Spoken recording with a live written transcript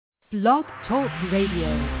Blog Talk Radio.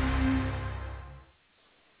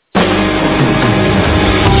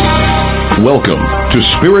 Welcome to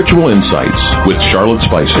Spiritual Insights with Charlotte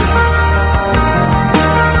Spicer.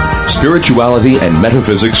 Spirituality and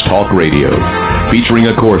Metaphysics Talk Radio, featuring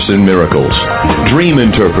a course in miracles, dream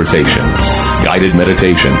interpretation, guided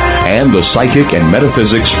meditation, and the psychic and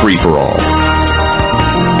metaphysics free-for-all.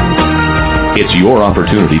 It's your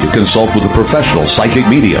opportunity to consult with a professional psychic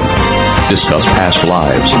medium, discuss past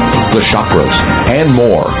lives, the chakras, and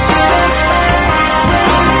more.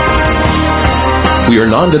 We are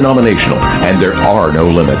non-denominational, and there are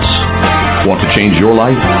no limits. Want to change your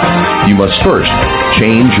life? You must first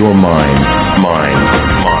change your mind.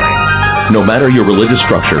 No matter your religious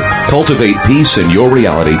structure, cultivate peace in your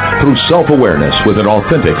reality through self-awareness with an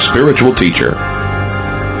authentic spiritual teacher.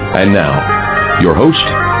 And now, your host,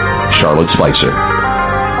 Charlotte Spicer.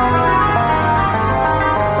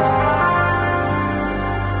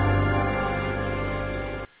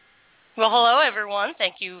 Well, hello, everyone.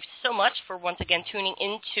 Thank you so much for once again tuning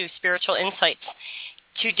into Spiritual Insights.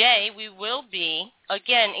 Today, we will be,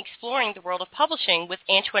 again, exploring the world of publishing with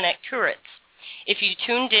Antoinette Kuritz. If you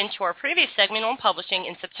tuned in to our previous segment on publishing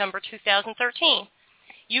in September 2013,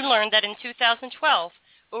 you learned that in 2012,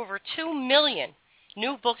 over 2 million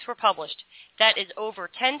new books were published. That is over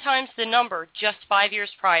 10 times the number just 5 years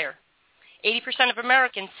prior. 80% of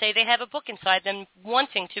Americans say they have a book inside them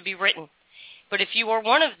wanting to be written. But if you are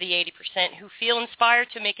one of the 80% who feel inspired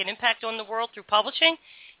to make an impact on the world through publishing,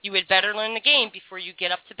 you had better learn the game before you get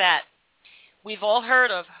up to bat. We've all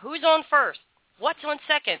heard of who's on first, what's on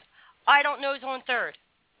second, I don't know who's on third.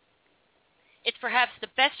 It's perhaps the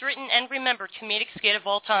best written and remembered comedic skit of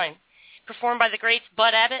all time, performed by the greats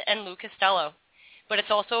Bud Abbott and Lou Costello. But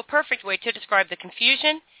it's also a perfect way to describe the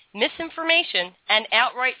confusion, misinformation, and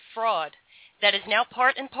outright fraud that is now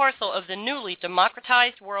part and parcel of the newly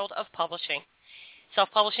democratized world of publishing.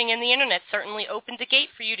 Self-publishing and the Internet certainly opened the gate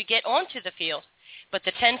for you to get onto the field, but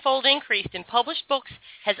the tenfold increase in published books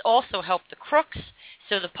has also helped the crooks,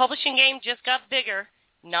 so the publishing game just got bigger,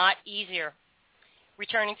 not easier.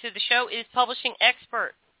 Returning to the show is publishing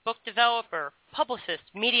expert, book developer, publicist,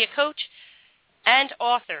 media coach, and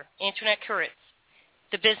author Antoinette Kuritz.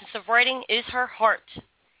 The business of writing is her heart.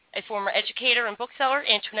 A former educator and bookseller,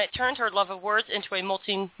 Antoinette turned her love of words into a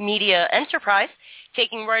multimedia enterprise,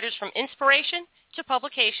 taking writers from inspiration to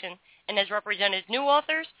publication, and has represented new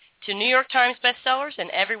authors to New York Times bestsellers and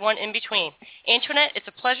everyone in between. Antoinette, it's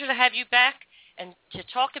a pleasure to have you back and to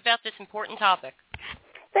talk about this important topic.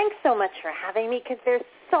 Thanks so much for having me, because there's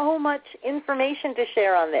so much information to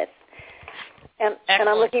share on this. And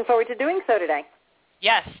I'm looking forward to doing so today.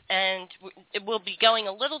 Yes, and we'll be going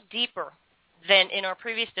a little deeper than in our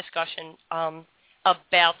previous discussion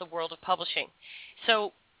about the world of publishing.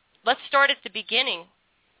 So let's start at the beginning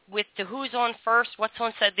with the who's on first, what's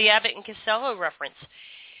on second, the Abbott and Costello reference.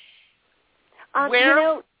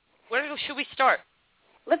 Where should we start?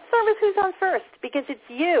 Let's start with who's on first, because it's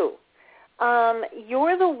you.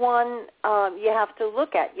 You're the one you have to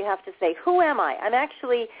look at. You have to say, who am I?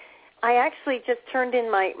 I actually just turned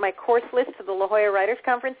in my course list for the La Jolla Writers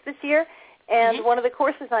Conference this year, and one of the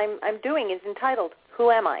courses I'm doing is entitled,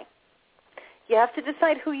 Who Am I? You have to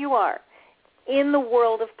decide who you are in the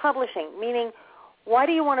world of publishing, meaning why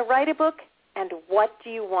do you want to write a book, and what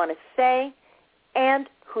do you want to say, and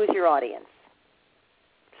who's your audience?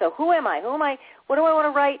 So who am I? What do I want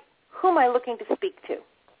to write? Who am I looking to speak to?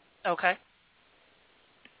 Okay.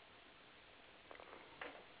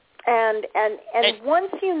 And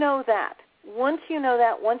once you know that, once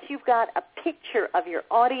you've got a picture of your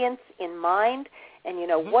audience in mind, and you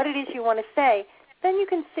know what it is you want to say, then you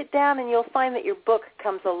can sit down and you'll find that your book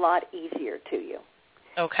comes a lot easier to you.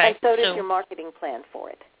 Okay. And so does your marketing plan for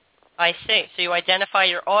it. I see. So you identify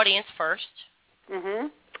your audience first. Mm-hmm.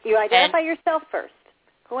 You identify yourself first.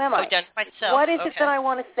 Who am I? Identify yourself. What is it that I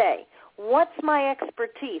want to say? What's my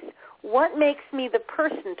expertise? What makes me the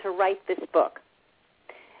person to write this book?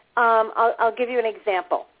 I'll give you an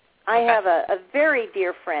example. I have a very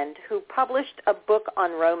dear friend who published a book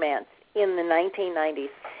on romance in the 1990s.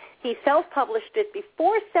 He self-published it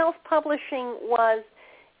before self-publishing was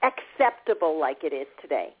acceptable like it is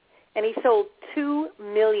today. And he sold 2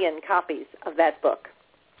 million copies of that book.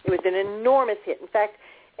 It was an enormous hit. In fact,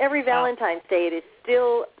 every Valentine's Day it is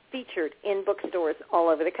still featured in bookstores all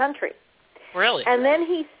over the country. Really? And then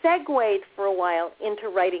he segued for a while into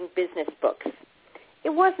writing business books. It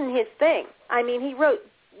wasn't his thing. I mean, he wrote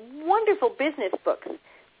wonderful business books,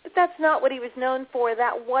 but that's not what he was known for.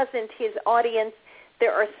 That wasn't his audience.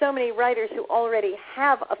 There are so many writers who already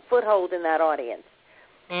have a foothold in that audience.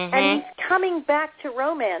 And he's coming back to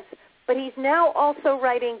romance, But he's now also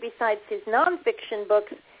writing, besides his nonfiction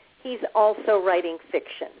books, he's also writing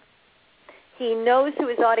fiction. He knows who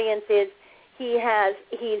his audience is.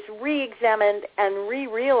 He's re-examined and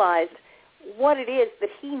re-realized what it is that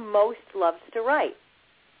he most loves to write.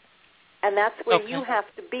 And that's where you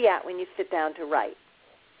have to be at when you sit down to write.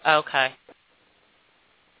 Okay.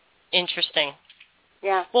 Interesting.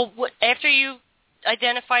 Yeah. Well, after you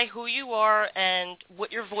identify who you are and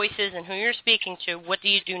what your voice is and who you're speaking to, what do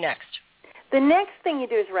you do next? The next thing you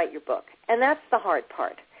do is write your book, and that's the hard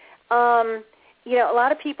part. A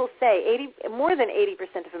lot of people say, more than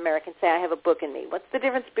 80% of Americans say, I have a book in me. What's the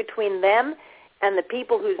difference between them and the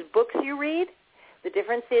people whose books you read? The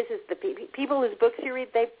difference is the people whose books you read,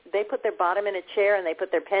 they put their bottom in a chair and they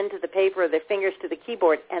put their pen to the paper or their fingers to the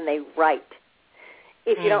keyboard and they write.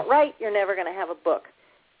 If you don't write, you're never going to have a book.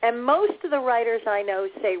 And most of the writers I know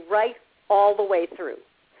say write all the way through.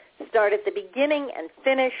 Start at the beginning and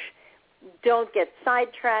finish. Don't get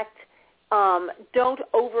sidetracked. Don't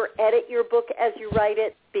over-edit your book as you write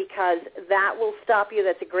it because that will stop you.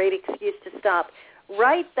 That's a great excuse to stop.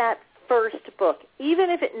 Write that first book. Even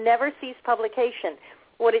if it never sees publication,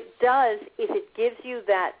 what it does is it gives you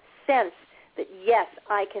that sense that, yes,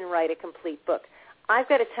 I can write a complete book. I've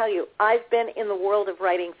got to tell you, I've been in the world of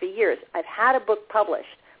writing for years. I've had a book published.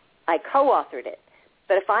 I co-authored it.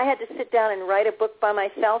 But if I had to sit down and write a book by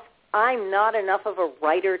myself, I'm not enough of a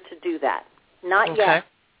writer to do that. Not yet.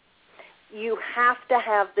 You have to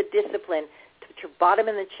have the discipline to put your bottom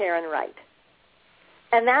in the chair and write.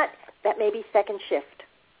 And that may be second shift.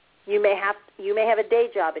 You may have a day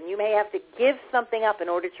job, and you may have to give something up in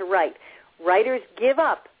order to write. Writers give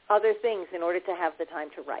up other things in order to have the time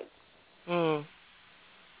to write.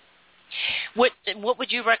 What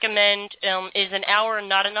would you recommend? Is an hour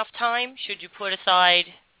not enough time? Should you put aside,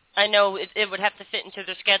 I know it would have to fit into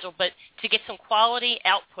their schedule, but to get some quality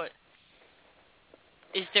output,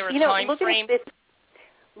 is there a time frame?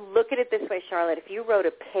 Look at it this way, Charlotte. If you wrote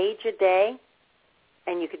a page a day,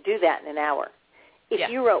 and you could do that in an hour,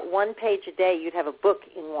 if you wrote one page a day, you'd have a book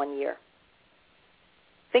in 1 year.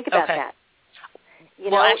 Think about that.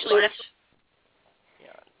 Actually,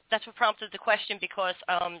 that's what prompted the question because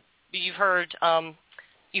you've heard them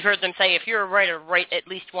say if you're a writer, write at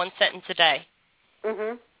least one sentence a day.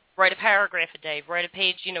 Mm-hmm. Write a paragraph a day. Write a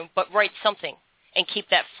page, but write something and keep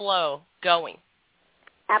that flow going.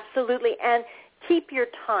 Absolutely, and keep your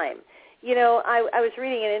time. I was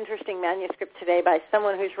reading an interesting manuscript today by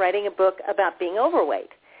someone who's writing a book about being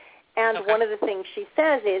overweight. And one of the things she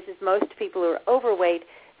says is most people who are overweight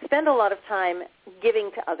spend a lot of time giving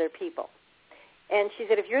to other people. And she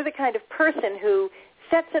said if you're the kind of person who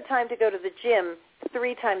sets a time to go to the gym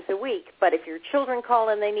 3 times a week, but if your children call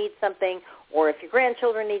and they need something, or if your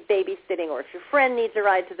grandchildren need babysitting, or if your friend needs a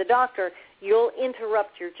ride to the doctor, you'll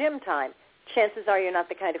interrupt your gym time. Chances are you're not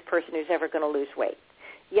the kind of person who's ever going to lose weight.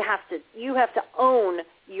 You have to own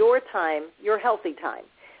your time, your healthy time.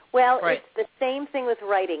 Well, It's the same thing with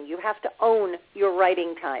writing. You have to own your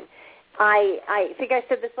writing time. I think I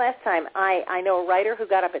said this last time. I know a writer who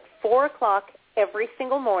got up at 4 o'clock every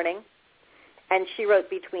single morning, and she wrote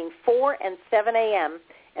between 4 and 7 a.m.,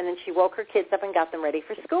 and then she woke her kids up and got them ready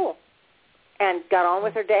for school and got on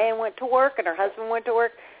with her day and went to work, and her husband went to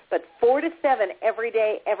work. But 4 to 7 every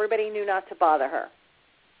day, everybody knew not to bother her.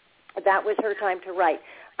 That was her time to write.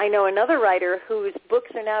 I know another writer whose books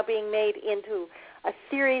are now being made into a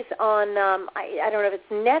series on, I don't know if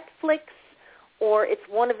it's Netflix or it's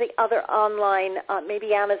one of the other online,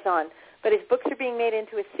 maybe Amazon, but his books are being made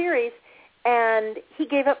into a series, and he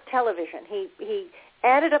gave up television. He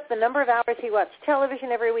added up the number of hours he watched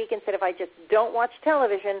television every week and said, if I just don't watch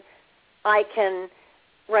television, I can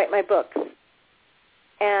write my books.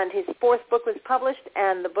 And his 4th book was published,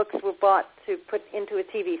 and the books were bought to put into a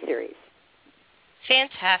TV series.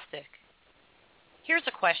 Fantastic. Here's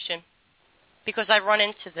a question, because I run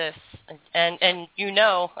into this, and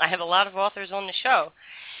I have a lot of authors on the show.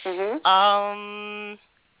 Mm-hmm.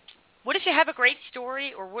 What if you have a great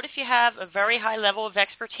story, or what if you have a very high level of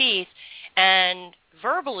expertise, and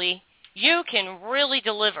verbally you can really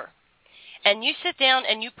deliver? And you sit down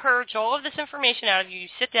and you purge all of this information out of you. You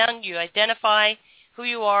sit down, you identify who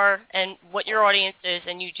you are and what your audience is,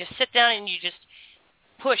 and you just sit down and you just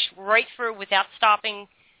push right through without stopping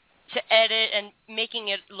to edit and making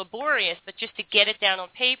it laborious, but just to get it down on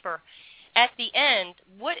paper. At the end,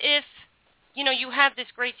 what if, you have this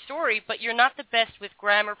great story, but you're not the best with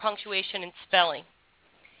grammar, punctuation, and spelling?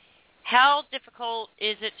 How difficult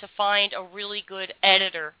is it to find a really good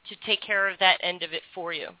editor to take care of that end of it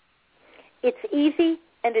for you? It's easy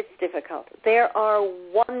and it's difficult. There are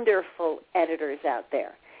wonderful editors out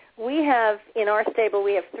there. we have, in our stable,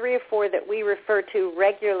 we have 3 or 4 that we refer to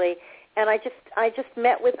regularly, and I just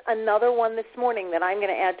met with another one this morning that I'm going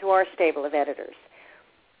to add to our stable of editors.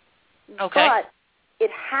 Okay. But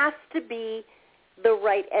it has to be the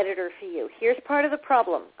right editor for you. Here's part of the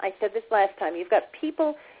problem. I said this last time. You've got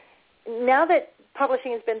people, now that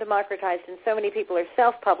publishing has been democratized and so many people are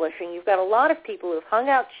self-publishing, you've got a lot of people who've hung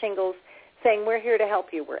out shingles saying, we're here to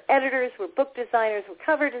help you. We're editors, we're book designers, we're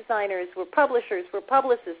cover designers, we're publishers, we're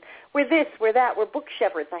publicists, we're this, we're that, we're book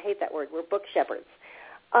shepherds. I hate that word. We're book shepherds.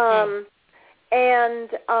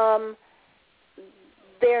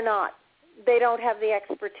 They're not. They don't have the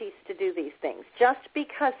expertise to do these things. Just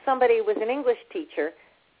because somebody was an English teacher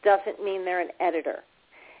doesn't mean they're an editor.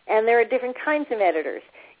 And there are different kinds of editors.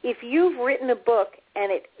 If you've written a book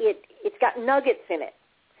and it's got nuggets in it,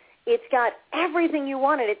 it's got everything you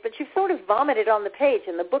want in it, but you've sort of vomited on the page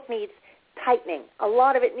and the book needs tightening. A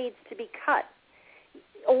lot of it needs to be cut.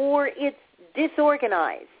 Or it's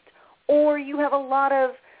disorganized. Or you have a lot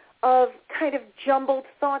of kind of jumbled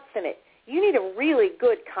thoughts in it. You need a really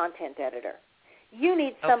good content editor. You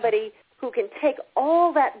need somebody who can take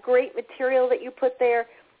all that great material that you put there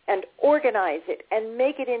and organize it and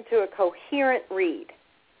make it into a coherent read.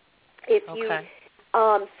 If you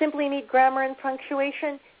simply need grammar and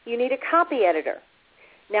punctuation, you need a copy editor.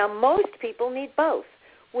 Now, most people need both.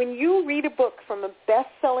 When you read a book from a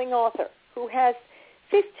best-selling author who has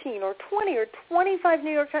 15 or 20 or 25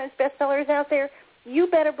 New York Times bestsellers out there, you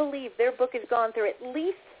better believe their book has gone through at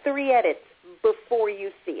least 3 edits before you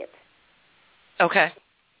see it. Okay.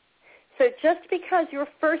 So just because your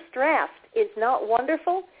first draft is not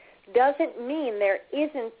wonderful doesn't mean there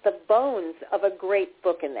isn't the bones of a great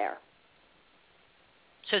book in there.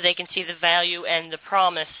 So they can see the value and the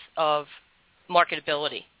promise of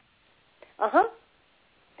marketability. Uh-huh.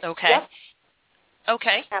 Okay. Yep.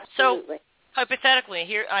 Okay. Absolutely. So hypothetically,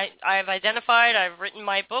 here I've identified, I've written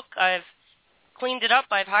my book, I've cleaned it up,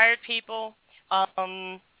 I've hired people,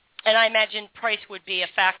 and I imagine price would be a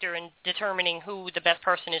factor in determining who the best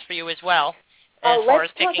person is for you as well, as far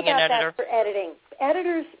as picking an editor. Let's talk about that for editing.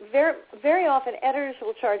 Editors, very, very often, editors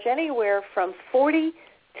will charge anywhere from $40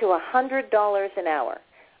 to $100 an hour.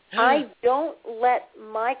 I don't let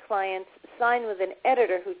my clients sign with an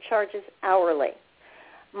editor who charges hourly.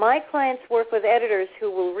 My clients work with editors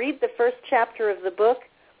who will read the first chapter of the book,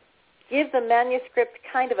 give the manuscript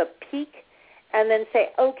kind of a peek, and then say,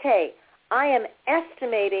 okay, I am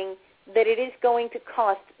estimating that it is going to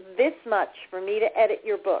cost this much for me to edit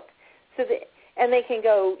your book. And they can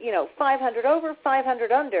go, 500 over,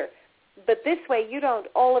 500 under. But this way you don't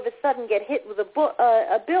all of a sudden get hit with a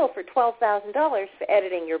bill for $12,000 for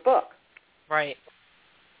editing your book. Right.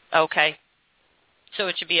 Okay. So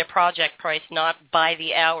it should be a project price, not by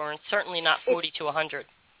the hour, and certainly not 40 to 100.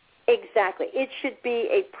 Exactly. It should be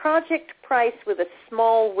a project price with a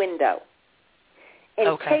small window.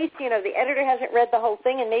 In case, the editor hasn't read the whole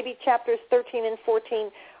thing and maybe chapters 13 and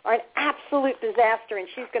 14 are an absolute disaster and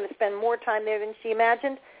she's going to spend more time there than she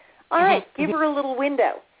imagined, all right, give her a little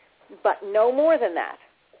window, but no more than that.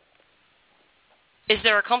 Is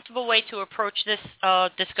there a comfortable way to approach this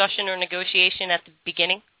discussion or negotiation at the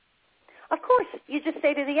beginning? Of course. You just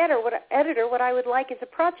say to the editor, what I would like is a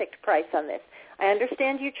project price on this. I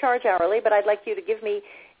understand you charge hourly, but I'd like you to give me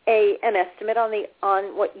an estimate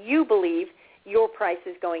on what you believe your price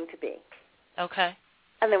is going to be. Okay.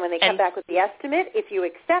 And then when they come back with the estimate, if you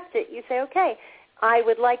accept it, you say, okay, I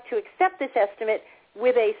would like to accept this estimate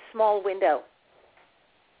with a small window.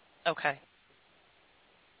 Okay.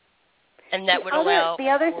 And that would allow... The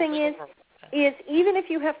other thing is even if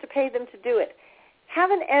you have to pay them to do it,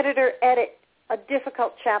 have an editor edit a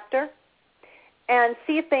difficult chapter and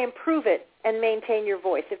see if they improve it and maintain your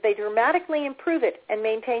voice. If they dramatically improve it and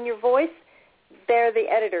maintain your voice, they're the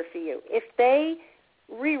editor for you. If they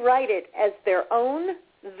rewrite it as their own,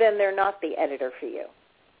 then they're not the editor for you.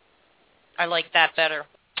 I like that better.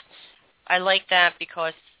 I like that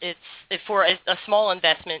because it's for a small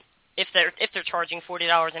investment. If they're charging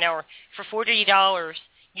 $40 an hour, for $40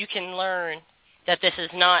 you can learn that this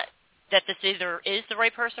either is the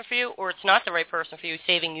right person for you or it's not the right person for you,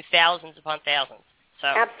 saving you thousands upon thousands. So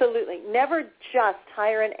absolutely, never just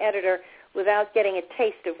hire an editor without getting a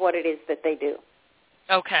taste of what it is that they do.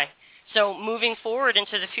 Okay. So moving forward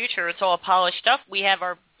into the future, it's all polished up. We have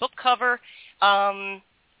our book cover.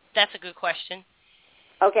 That's a good question.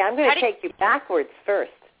 Okay, I'm going to take you backwards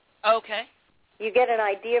first. Okay. You get an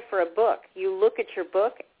idea for a book. You look at your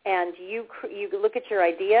book, and you look at your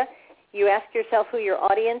idea. You ask yourself who your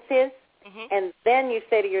audience is, and then you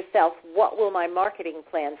say to yourself, what will my marketing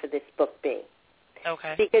plan for this book be?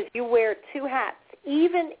 Okay. Because you wear 2 hats.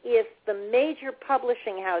 even if the major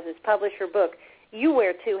publishing houses publish your book, you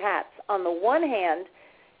wear two hats. On the one hand,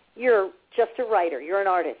 you're just a writer. You're an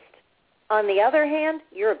artist. On the other hand,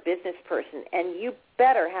 you're a business person, and you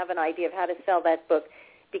better have an idea of how to sell that book,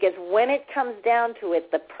 because when it comes down to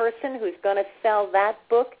it, the person who's going to sell that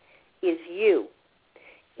book is you.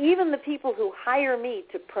 Even the people who hire me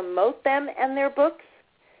to promote them and their books,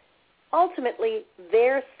 ultimately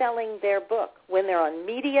they're selling their book. When they're on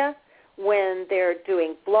media, when they're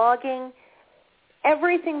doing blogging,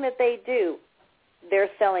 everything that they do, they're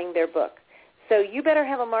selling their book. So you better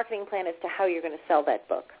have a marketing plan as to how you're going to sell that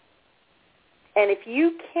book. And if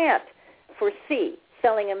you can't foresee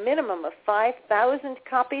selling a minimum of 5,000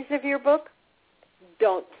 copies of your book,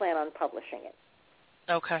 don't plan on publishing it.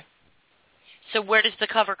 Okay. So where does the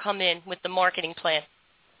cover come in with the marketing plan?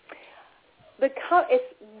 If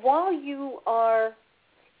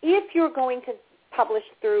you're going to publish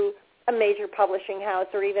through a major publishing house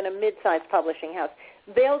or even a mid-sized publishing house,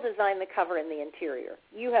 they'll design the cover and the interior.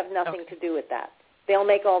 You have nothing to do with that. They'll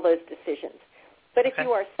make all those decisions. But if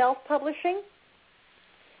you are self-publishing,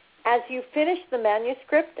 as you finish the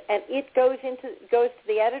manuscript and it goes to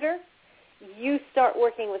the editor, you start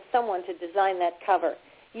working with someone to design that cover.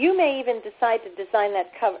 You may even decide to design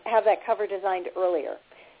that cover, have that cover designed earlier,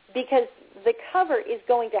 because the cover is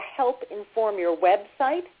going to help inform your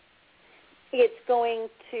website. It's going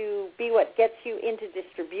to be what gets you into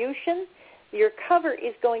distribution. Your cover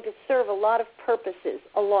is going to serve a lot of purposes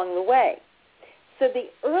along the way. So the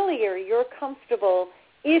earlier you're comfortable,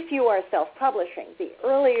 if you are self-publishing, the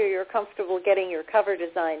earlier you're comfortable getting your cover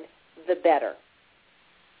designed, the better.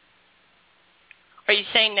 Are you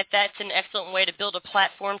saying that that's an excellent way to build a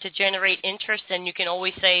platform to generate interest, and you can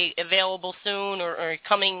always say available soon or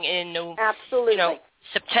coming in Absolutely.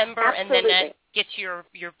 September, Absolutely. and then that gets your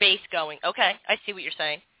base going? Okay, I see what you're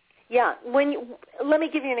saying. Yeah. Let me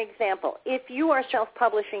give you an example. If you are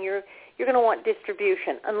self-publishing, you're going to want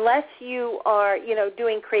distribution. Unless you are,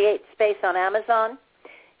 doing Create Space on Amazon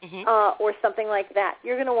or something like that,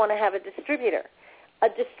 you're going to want to have a distributor. A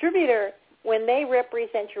distributor, when they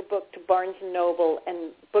represent your book to Barnes & Noble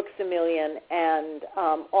and Books A Million and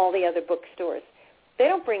all the other bookstores, they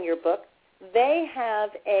don't bring your book. They have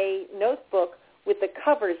a notebook with the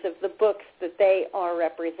covers of the books that they are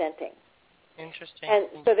representing. Interesting. And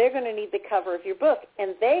so they're going to need the cover of your book,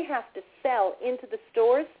 and they have to sell into the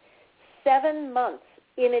stores 7 months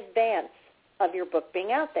in advance of your book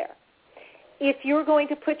being out there. If you're going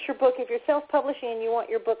to put your book, if you're self-publishing and you want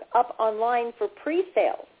your book up online for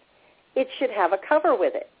pre-sales, it should have a cover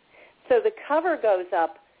with it. So the cover goes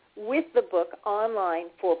up with the book online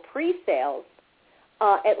for pre-sales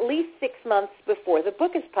at least 6 months before the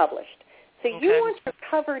book is published. So you want your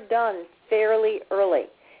cover done fairly early.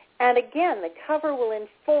 And again, the cover will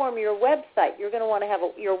inform your website. You're going to want to have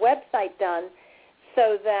your website done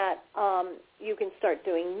so that you can start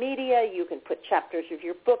doing media. You can put chapters of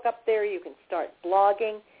your book up there. You can start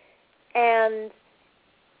blogging. And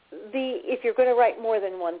if you're going to write more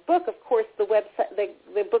than one book, of course, the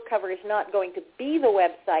book cover is not going to be the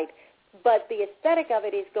website, but the aesthetic of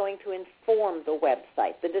it is going to inform the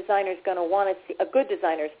website. The designer's going to want to see, a good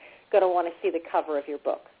designer's going to want to see the cover of your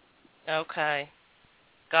book. Okay.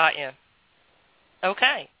 Got you.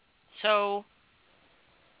 Okay. So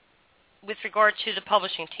with regard to the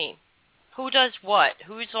publishing team, who does what?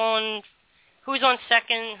 Who's on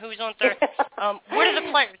second? Who's on third? What are the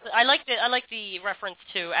players? I like the reference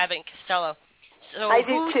to Abbott and Costello. So I do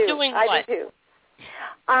who's too. doing what? I do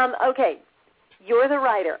too. Okay. You're the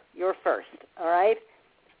writer. You're first. All right.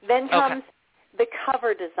 Then comes the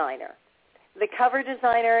cover designer. The cover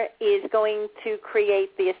designer is going to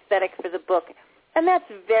create the aesthetic for the book, and that's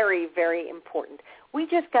very, very important. We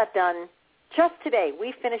just got done, just today,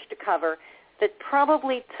 we finished a cover that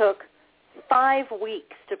probably took 5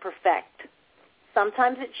 weeks to perfect.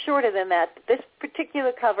 Sometimes it's shorter than that, but this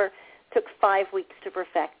particular cover took 5 weeks to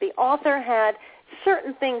perfect. The author had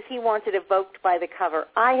certain things he wanted evoked by the cover.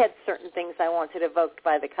 I had certain things I wanted evoked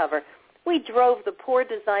by the cover. We drove the poor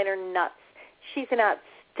designer nuts. She's an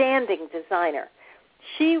outstanding designer.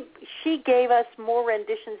 She gave us more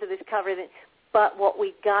renditions of this cover, but what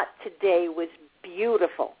we got today was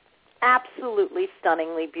beautiful, absolutely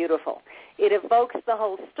stunningly beautiful. It evokes the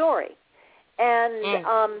whole story.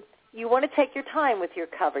 And you want to take your time with your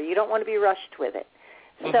cover. You don't want to be rushed with it.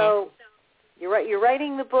 So you're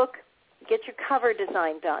writing the book, get your cover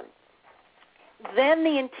design done. Then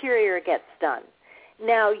the interior gets done.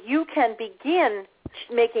 Now you can begin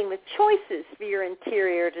making the choices for your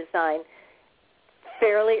interior design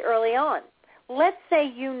fairly early on. Let's say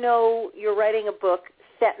you know you're writing a book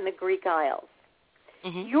set in the Greek Isles.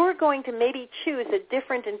 you're going to maybe choose a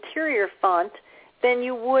different interior font than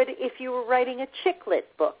you would if you were writing a chick lit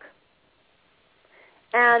book.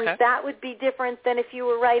 And that would be different than if you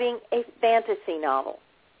were writing a fantasy novel.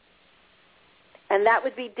 And that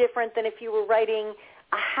would be different than if you were writing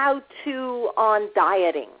a how-to on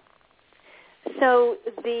dieting. So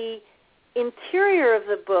the interior of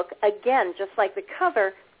the book, again, just like the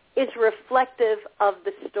cover, is reflective of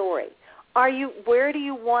the story. Where do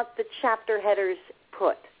you want the chapter headers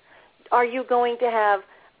put? Are you going to have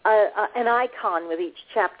an icon with each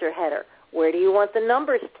chapter header? Where do you want the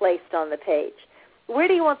numbers placed on the page? Where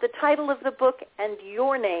do you want the title of the book and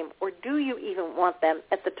your name, or do you even want them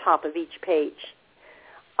at the top of each page?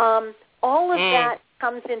 All of that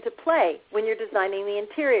comes into play when you're designing the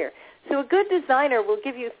interior. So a good designer will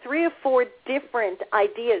give you 3 or 4 different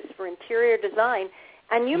ideas for interior design,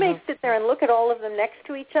 and you may sit there and look at all of them next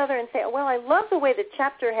to each other and say, oh, well, I love the way the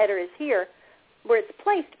chapter header is here where it's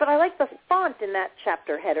placed, but I like the font in that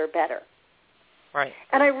chapter header better. Right.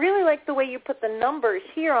 And I really like the way you put the numbers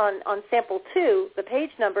here on sample 2, the page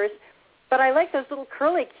numbers, but I like those little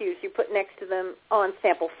curly cues you put next to them on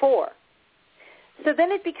sample 4. So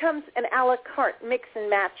then it becomes an a la carte, mix and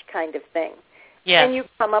match kind of thing. Yes. And you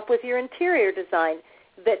come up with your interior design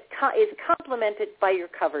that is complemented by your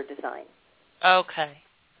cover design. Okay.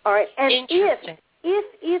 All right. And Interesting.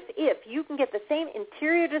 if you can get the same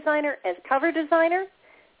interior designer as cover designer,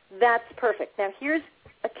 that's perfect. Now, here's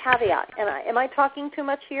a caveat. Am I talking too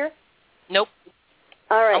much here? Nope.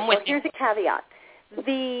 All right. I'm with you. Here's a caveat.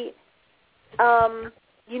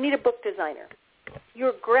 You need a book designer.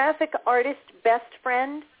 Your graphic artist best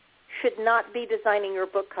friend should not be designing your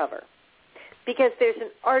book cover, because there's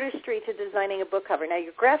an artistry to designing a book cover. Now,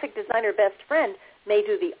 your graphic designer best friend may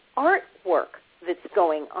do the artwork that's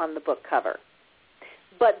going on the book cover,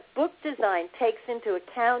 but book design takes into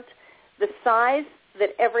account the size that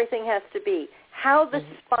everything has to be, how the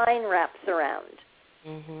spine wraps around,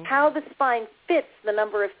 how the spine fits the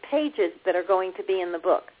number of pages that are going to be in the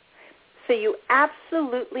book. So you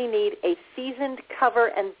absolutely need a seasoned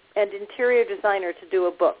cover and interior designer to do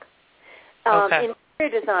a book.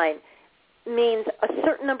 Interior design means a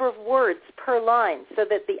certain number of words per line so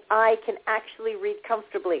that the eye can actually read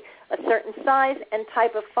comfortably, a certain size and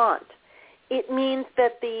type of font. It means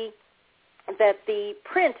that the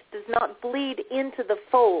print does not bleed into the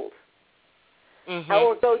fold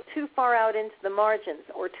or go too far out into the margins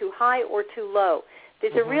or too high or too low.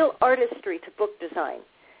 There's a real artistry to book design.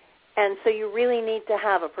 And so you really need to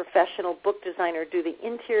have a professional book designer do the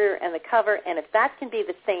interior and the cover, and if that can be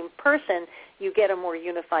the same person, you get a more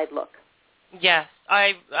unified look. Yes,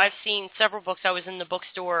 I've seen several books. I was in the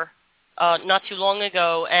bookstore not too long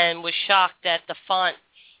ago and was shocked that the font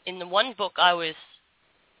in the one book I was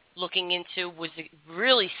looking into was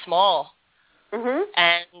really small,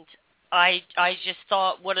 and I just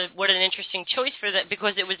thought what an interesting choice for that,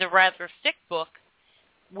 because it was a rather thick book.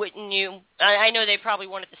 Wouldn't you? I know they probably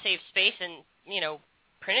wanted to save space and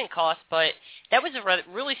printing costs, but that was a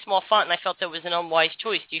really small font, and I felt that was an unwise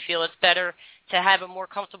choice. Do you feel it's better to have a more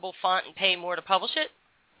comfortable font and pay more to publish it?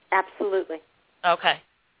 Absolutely. Okay.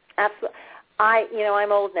 Absolutely.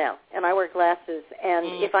 I'm old now, and I wear glasses,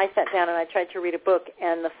 and if I sat down and I tried to read a book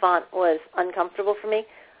and the font was uncomfortable for me,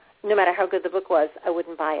 no matter how good the book was, I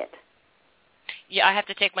wouldn't buy it. Yeah, I have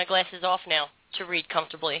to take my glasses off now to read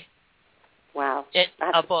comfortably. Wow.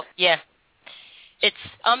 A book, yeah.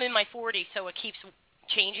 I'm in my 40s, so it keeps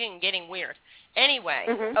changing and getting weird. Anyway,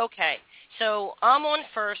 okay. So I'm on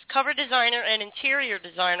first, cover designer and interior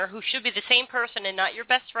designer, who should be the same person and not your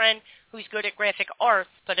best friend who's good at graphic arts,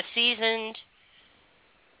 but a seasoned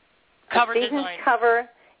cover designer. Cover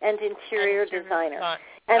and interior designer.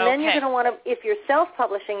 And then you're going to want to, if you're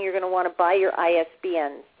self-publishing, you're going to want to buy your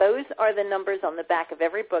ISBNs. Those are the numbers on the back of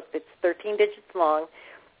every book that's 13 digits long.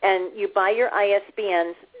 And you buy your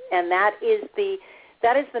ISBNs, and that is the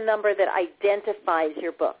number that identifies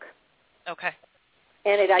your book. Okay.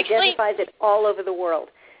 And it identifies it all over the world.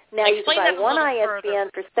 Now you can buy one ISBN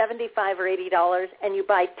for $75 or $80, and you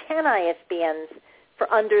buy 10 ISBNs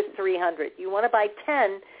for under $300. You want to buy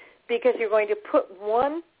 10 because you're going to put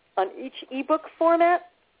one on each ebook format,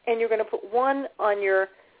 and you're going to put one on your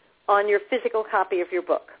physical copy of your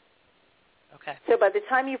book. Okay. So by the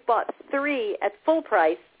time you've bought 3 at full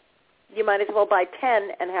price, you might as well buy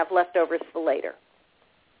 10 and have leftovers for later.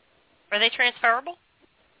 Are they transferable?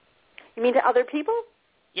 You mean to other people?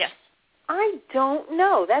 Yes. I don't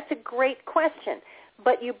know. That's a great question.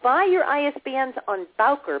 But you buy your ISBNs on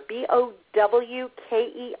Bowker,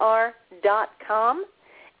 BOWKER.com,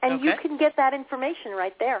 and you can get that information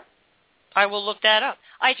right there. I will look that up.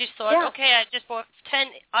 I just thought, I just bought 10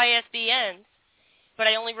 ISBNs, but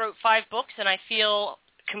I only wrote 5 books, and I feel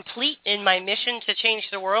complete in my mission to change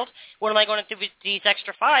the world. What am I going to do with these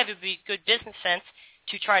extra 5? It would be good business sense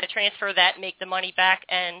to try to transfer that, make the money back,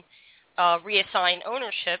 and reassign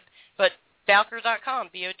ownership. But Bowker.com,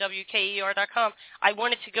 BOWKER.com, I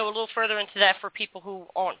wanted to go a little further into that for people who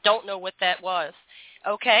don't know what that was.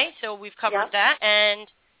 Okay, so we've covered that, and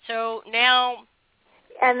so now...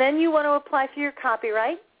 And then you want to apply for your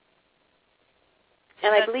copyright.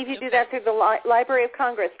 And I believe you do that through the Library of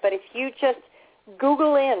Congress. But if you just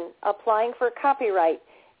Google in applying for copyright,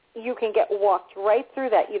 you can get walked right through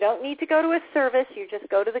that. You don't need to go to a service. You just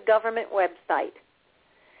go to the government website.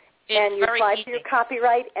 And you apply for your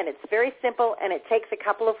copyright, and it's very simple, and it takes a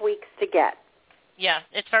couple of weeks to get. Yeah,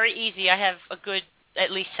 it's very easy. I have a good, at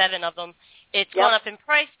least 7 of them. It's gone up in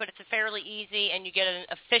price, but it's fairly easy, and you get an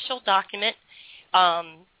official document.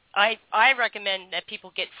 I recommend that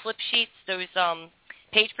people get flip sheets, those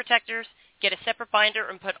page protectors, get a separate binder,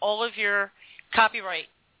 and put all of your copyright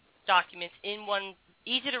documents in one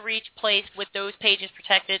easy-to-reach place with those pages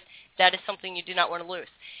protected. That is something you do not want to lose.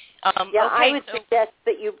 I would suggest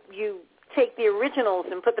that you take the originals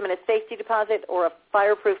and put them in a safety deposit or a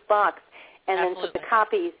fireproof box, and then put the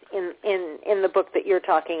copies in the book that you're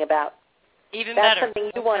talking about. Even That's better.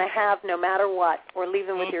 Something you want to have no matter what, or leave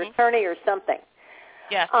them with your attorney or something.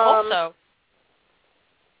 Yes. Also,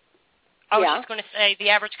 I was just going to say the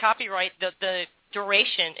average copyright, the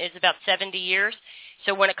duration is about 70 years.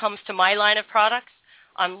 So when it comes to my line of products,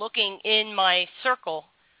 I'm looking in my circle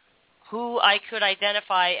who I could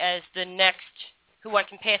identify as the next, who I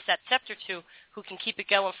can pass that scepter to, who can keep it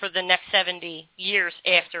going for the next 70 years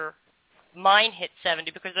after mine hit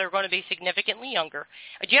 70, because they're going to be significantly younger.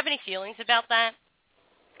 Do you have any feelings about that?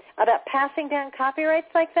 About passing down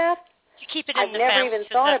copyrights like that? To keep it in I've the never family, even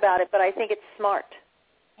thought about it, but I think it's smart.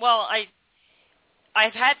 Well,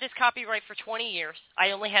 I've had this copyright for 20 years.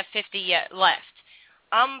 I only have 50 yet left.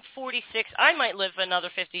 I'm 46. I might live another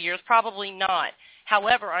 50 years, probably not.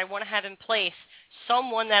 However, I want to have in place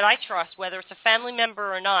someone that I trust, whether it's a family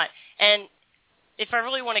member or not. And if I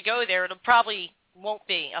really want to go there, it probably won't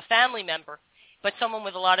be a family member, but someone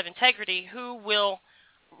with a lot of integrity who will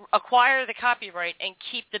acquire the copyright and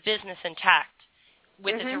keep the business intact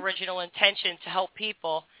with its original intention to help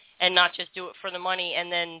people and not just do it for the money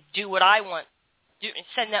and then do what I want,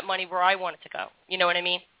 send that money where I want it to go. You know what I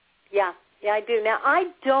mean? Yeah, I do. Now, I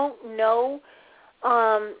don't know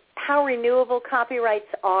how renewable copyrights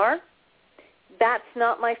are. That's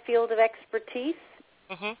not my field of expertise.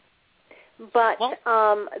 But,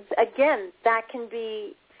 again, that can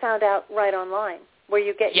be found out right online where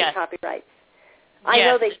you get your copyrights. I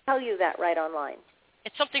know they tell you that right online.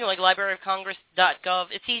 It's something like libraryofcongress.gov.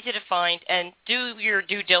 It's easy to find, and do your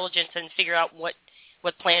due diligence and figure out what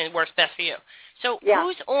plan works best for you. So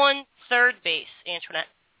who's on third base, Antoinette?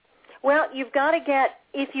 Well, you've got to get,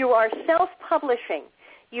 if you are self-publishing,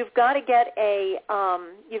 you've got to get a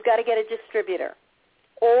distributor.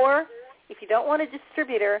 Or if you don't want a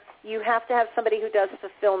distributor, you have to have somebody who does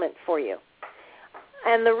fulfillment for you.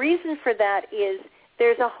 And the reason for that is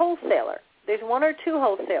there's a wholesaler. There's 1 or 2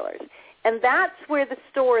 wholesalers. And that's where the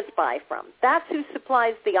stores buy from. That's who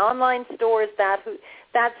supplies the online stores. That's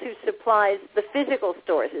who supplies the physical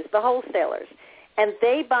stores, is the wholesalers. And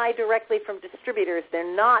they buy directly from distributors.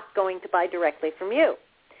 They're not going to buy directly from you.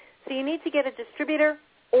 So you need to get a distributor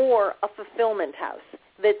or a fulfillment house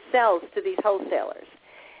that sells to these wholesalers.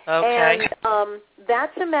 Okay. And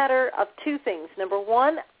that's a matter of 2 things. Number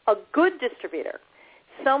 1, a good distributor,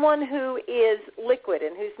 someone who is liquid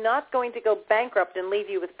and who's not going to go bankrupt and leave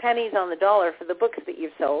you with pennies on the dollar for the books that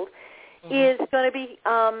you've sold, is going to be,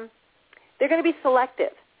 they're going to be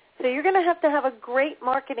selective. So you're going to have a great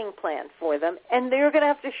marketing plan for them, and they're going to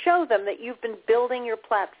have to show them that you've been building your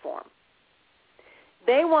platform.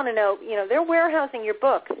 They want to know, they're warehousing your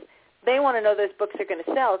books. They want to know those books are going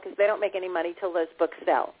to sell because they don't make any money till those books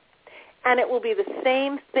sell. And it will be the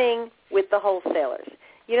same thing with the wholesalers.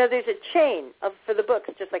 There's a chain for the books,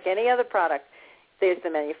 just like any other product. There's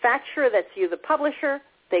the manufacturer, that's you, the publisher.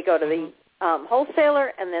 They go to the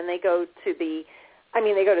wholesaler, and then they go to the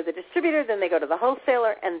distributor, then they go to the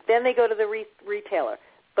wholesaler, and then they go to the retailer,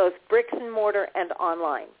 both bricks and mortar and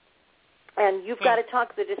online. And you've got to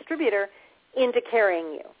talk the distributor into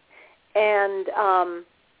carrying you. And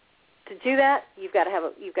to do that, you've got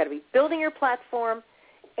to be building your platform,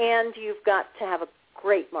 and you've got to have a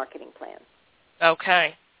great marketing plan.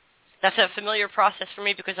 Okay. That's a familiar process for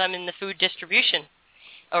me because I'm in the food distribution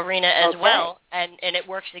arena as well, and it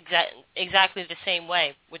works exactly the same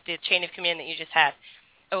way with the chain of command that you just had.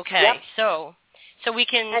 Okay, so we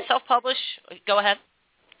can self-publish. Go ahead.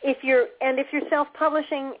 If you're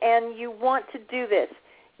self-publishing and you want to do this,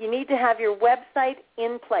 you need to have your website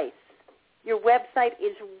in place. Your website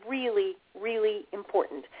is really, really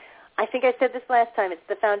important. I think I said this last time. It's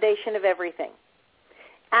the foundation of everything.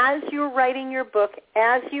 As you're writing your book,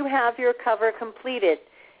 as you have your cover completed,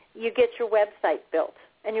 you get your website built.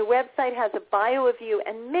 And your website has a bio of you,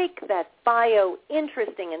 and make that bio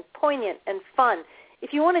interesting and poignant and fun.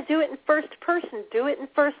 If you want to do it in first person, do it in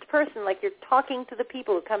first person, like you're talking to the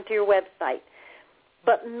people who come to your website.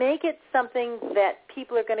 But make it something that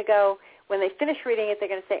people are going to go, when they finish reading it, they're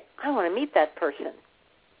going to say, I want to meet that person.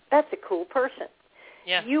 That's a cool person.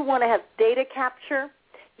 Yeah. You want to have data capture.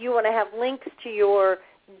 You want to have links to your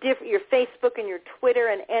Facebook and your Twitter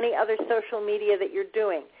and any other social media that you're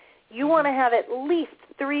doing. You want to have at least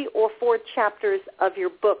 3 or 4 chapters of your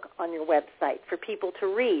book on your website for people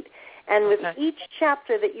to read. And with each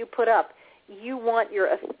chapter that you put up, you want your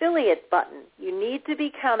affiliate button. You need to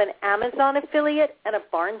become an Amazon affiliate and a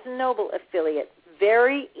Barnes & Noble affiliate.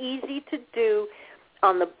 Very easy to do.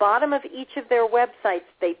 On the bottom of each of their websites,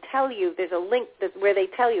 they tell you, there's a link where they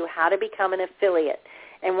tell you how to become an affiliate.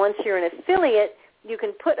 And once you're an affiliate, you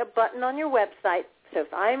can put a button on your website. So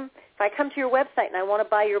if I come to your website and I want to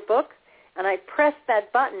buy your book and I press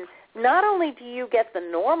that button, not only do you get the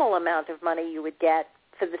normal amount of money you would get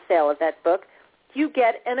for the sale of that book, you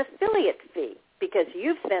get an affiliate fee because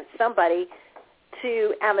you've sent somebody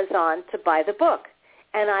to Amazon to buy the book.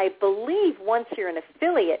 And I believe once you're an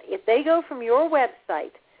affiliate, if they go from your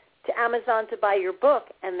website to Amazon to buy your book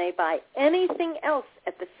and they buy anything else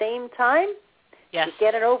at the same time, you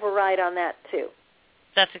get an override on that too.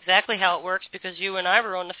 That's exactly how it works, because you and I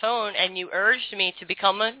were on the phone and you urged me to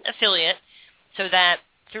become an affiliate so that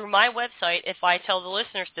through my website, if I tell the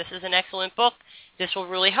listeners this is an excellent book, this will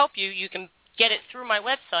really help you, you can get it through my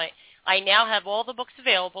website. I now have all the books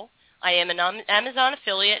available. I am an Amazon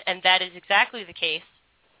affiliate, and that is exactly the case.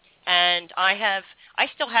 And I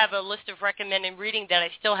still have a list of recommended reading that I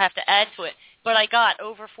still have to add to it, but I got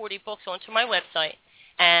over 40 books onto my website,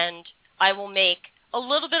 and I will make a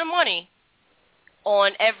little bit of money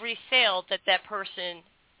on every sale that person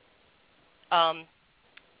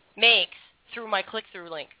makes through my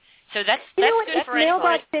click-through link. So that's good for anyone.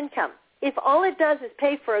 Mailbox income. If all it does is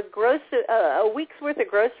pay for a week's worth of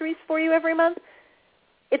groceries for you every month,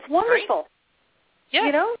 it's wonderful. Yeah.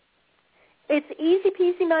 You know? It's easy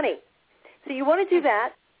peasy money. So you want to do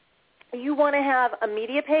that. You want to have a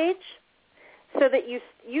media page so that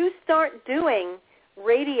you start doing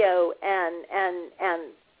radio and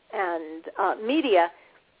media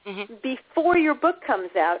before your book comes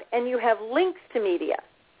out, and you have links to media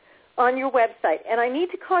on your website. And I need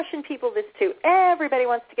to caution people this too. Everybody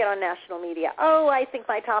wants to get on national media. Oh, I think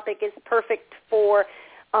my topic is perfect for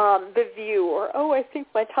The View, or oh, I think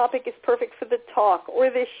my topic is perfect for The Talk, or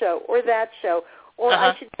this show, or that show, or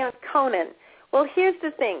I should be on Conan. Well, here's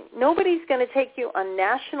the thing. Nobody's going to take you on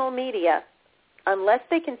national media unless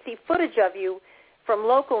they can see footage of you from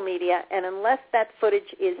local media, and unless that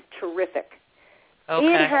footage is terrific.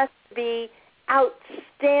 Okay. It has to be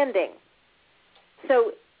outstanding.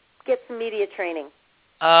 So get some media training.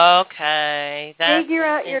 Okay. That's figure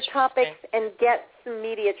out your topics and get some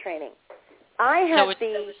media training. I have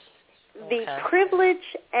the privilege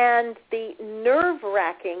and the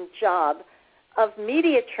nerve-wracking job of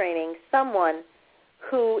media training someone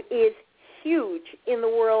who is huge in the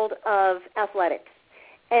world of athletics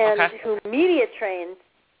and who media trains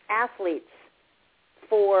athletes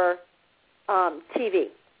for TV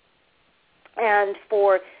and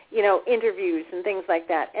for, interviews and things like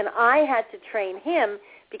that. And I had to train him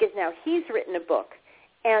because now he's written a book.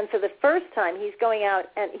 And for the first time, he's going out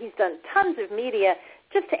and he's done tons of media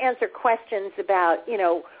just to answer questions about,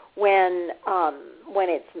 when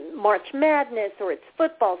it's March Madness or it's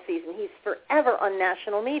football season. He's forever on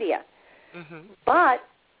national media. Mm-hmm. But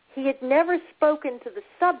he had never spoken to the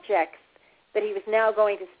subjects that he was now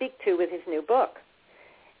going to speak to with his new book.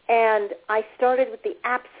 And I started with the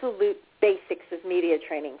absolute basics of media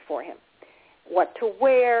training for him. What to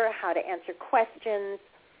wear, how to answer questions.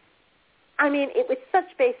 I mean, it was such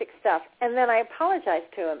basic stuff. And then I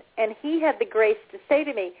apologized to him, and he had the grace to say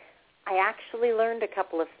to me, I actually learned a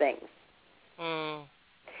couple of things. Mm.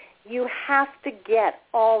 You have to get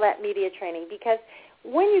all that media training, because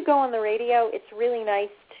when you go on the radio, it's really nice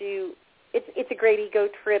to, it's a great ego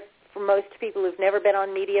trip for most people who've never been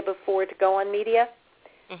on media before to go on media.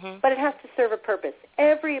 Mm-hmm. But it has to serve a purpose.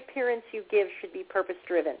 Every appearance you give should be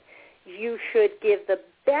purpose-driven. You should give the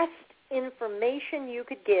best information you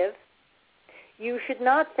could give. You should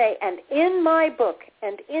not say, and in my book,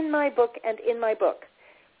 and in my book, and in my book.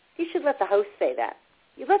 You should let the host say that.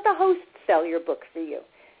 You let the host sell your book for you.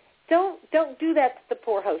 don't do that to the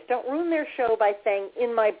poor host. Don't ruin their show by saying,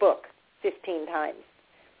 in my book, 15 times.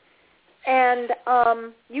 And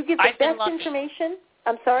you give the best information.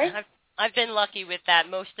 I'm sorry? I've been lucky with that.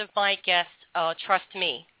 Most of my guests trust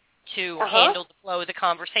me to handle the flow of the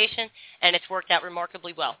conversation, and it's worked out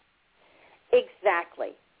remarkably well. Exactly.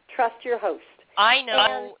 Trust your host. I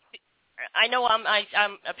know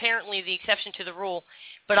I'm apparently the exception to the rule,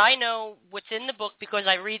 but I know what's in the book because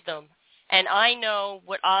I read them, and I know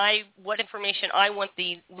what information I want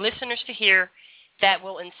the listeners to hear that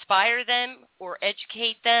will inspire them or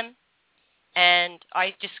educate them, and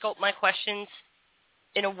I just sculpt my questions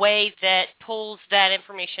in a way that pulls that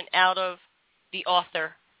information out of the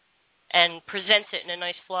author and presents it in a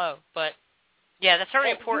nice flow. But, yeah, that's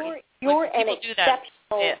very important. You're an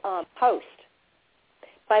exceptional host.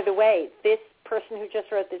 By the way, this person who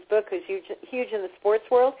just wrote this book, who's huge in the sports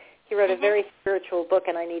world, he wrote a very spiritual book,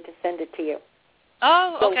 and I need to send it to you.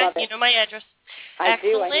 Oh, okay. You know my address. I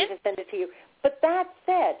do. I need to send it to you. But that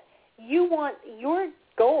said, your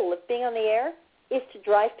goal of being on the air is to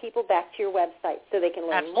drive people back to your website so they can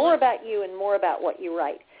learn more about you and more about what you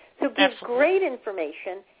write. So give great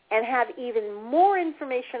information and have even more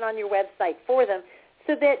information on your website for them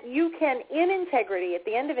so that you can, in integrity, at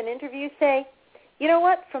the end of an interview say, you know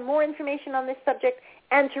what, for more information on this subject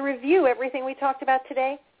and to review everything we talked about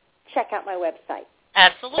today, check out my website.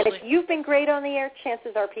 Absolutely. And if you've been great on the air,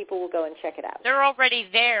 chances are people will go and check it out. They're already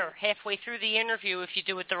there halfway through the interview if you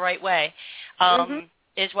do it the right way,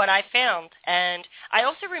 is what I found. And I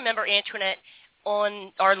also remember, Antoinette,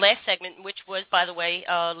 on our last segment, which was, by the way,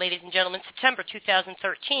 ladies and gentlemen, September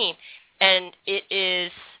 2013, and it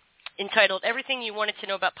is entitled Everything You Wanted to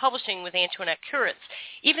Know About Publishing with Antoinette Kuritz.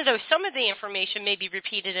 Even though some of the information may be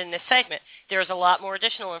repeated in this segment, there's a lot more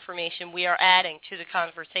additional information we are adding to the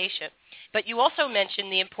conversation. But you also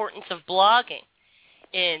mentioned the importance of blogging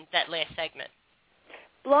in that last segment.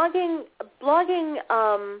 Blogging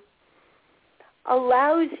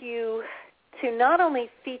allows you to not only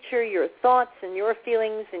feature your thoughts and your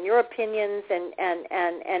feelings and your opinions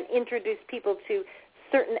and introduce people to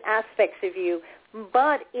certain aspects of you,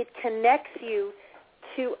 but it connects you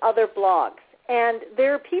to other blogs. And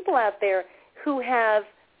there are people out there who have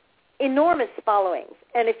enormous followings.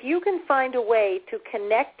 And if you can find a way to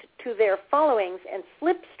connect to their followings and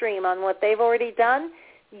slipstream on what they've already done,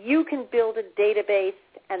 you can build a database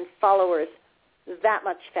and followers that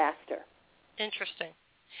much faster. Interesting.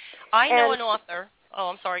 I know an author. Oh,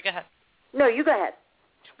 I'm sorry. Go ahead. No, you go ahead.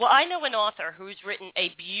 Well, I know an author who's written a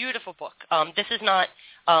beautiful book. This is not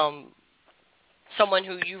someone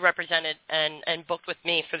who you represented and booked with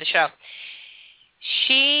me for the show.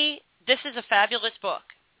 This is a fabulous book,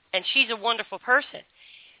 and she's a wonderful person.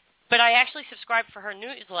 But I actually subscribe for her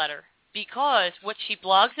newsletter because what she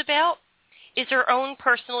blogs about is her own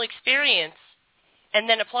personal experience and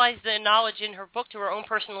then applies the knowledge in her book to her own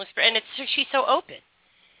personal experience. And she's so open.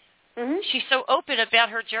 Mm-hmm. She's so open about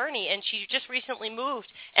her journey, and she just recently moved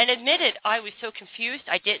and admitted, I was so confused.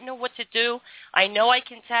 I didn't know what to do. I know I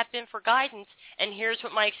can tap in for guidance, and here's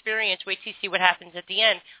what my experience. Wait till you see what happens at the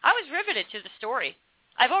end. I was riveted to the story.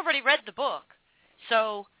 I've already read the book,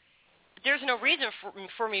 so there's no reason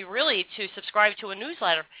for me really to subscribe to a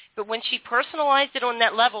newsletter. But when she personalized it on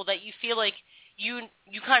that level that you feel like you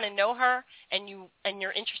kind of know her and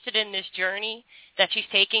you're interested in this journey that she's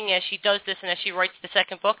taking as she does this and as she writes the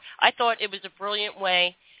second book, I thought it was a brilliant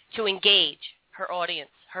way to engage her audience,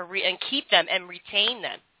 and keep them and retain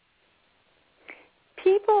them.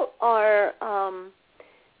 People are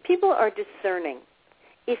discerning.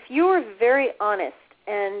 If you're very honest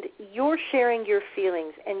and you're sharing your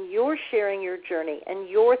feelings and you're sharing your journey and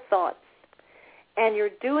your thoughts, and you're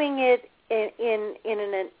doing it in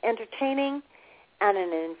an entertaining and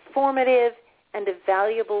an informative and a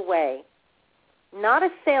valuable way, not a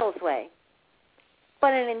sales way,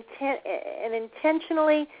 but an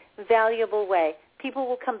intentionally valuable way, people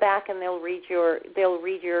will come back and they'll read your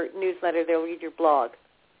newsletter, they'll read your blog.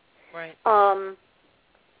 Right.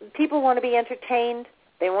 People want to be entertained,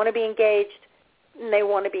 they want to be engaged, and they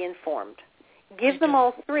want to be informed. Give them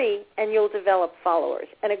all three, and you'll develop followers.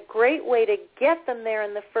 And a great way to get them there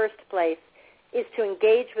in the first place is to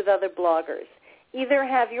engage with other bloggers. Either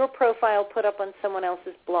have your profile put up on someone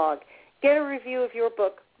else's blog, get a review of your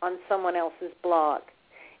book on someone else's blog,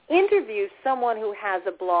 interview someone who has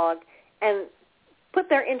a blog, and put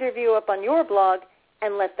their interview up on your blog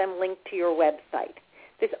and let them link to your website.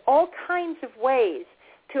 There's all kinds of ways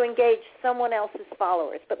to engage someone else's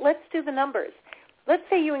followers, but let's do the numbers. Let's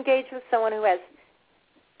say you engage with someone who has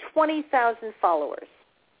 20,000 followers,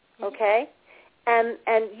 okay? and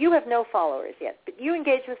you have no followers yet, but you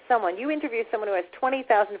engage with someone, you interview someone who has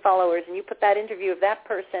 20,000 followers, and you put that interview of that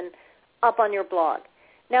person up on your blog.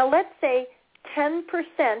 Now, let's say 10%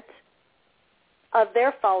 of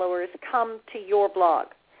their followers come to your blog.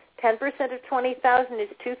 10% of 20,000 is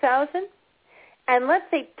 2,000. And let's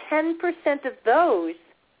say 10% of those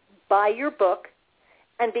buy your book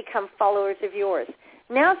and become followers of yours.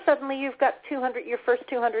 Now suddenly you've got your first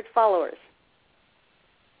 200 followers.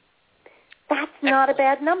 That's not a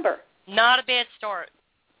bad number. Not a bad start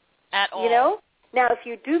at all. You know? Now if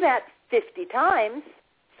you do that 50 times,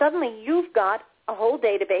 suddenly you've got a whole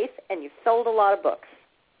database and you've sold a lot of books.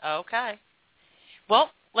 Okay.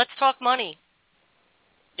 Well, let's talk money.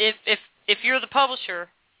 If you're the publisher,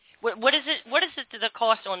 what is it the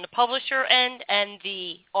cost on the publisher end and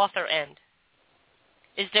the author end?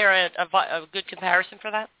 Is there a good comparison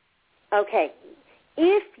for that? Okay.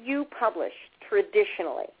 If you publish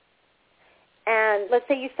traditionally, and let's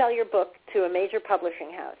say you sell your book to a major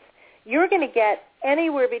publishing house, you're going to get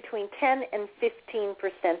anywhere between 10 and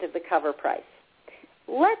 15% of the cover price.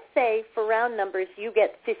 Let's say, for round numbers, you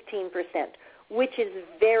get 15%, which is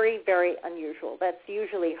very, very unusual. That's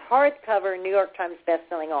usually hardcover New York Times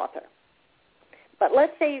bestselling author. But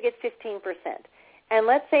let's say you get 15%. And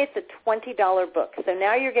let's say it's a $20 book. So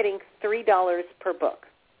now you're getting $3 per book.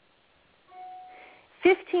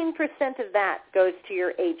 15% of that goes to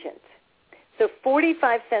your agent. So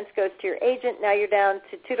 45 cents goes to your agent. Now you're down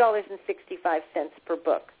to $2.65 per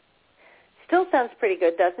book. Still sounds pretty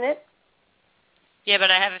good, doesn't it? Yeah,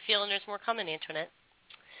 but I have a feeling there's more coming, Antoinette.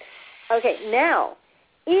 Okay, now,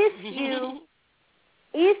 if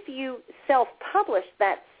you self-publish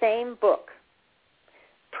that same book,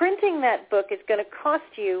 printing that book is going to cost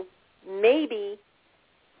you maybe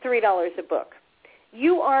 $3 a book.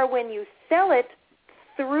 You are, when you sell it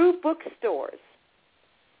through bookstores,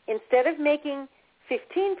 instead of making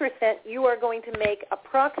 15%, you are going to make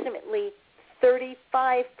approximately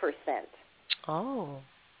 35%. Oh.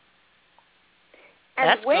 And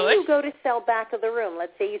That's when good. you go to sell back of the room,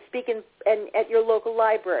 let's say you speak at your local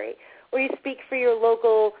library, or you speak for your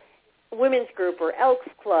local women's group or Elks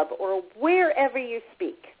Club, or wherever you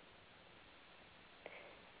speak,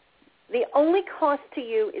 the only cost to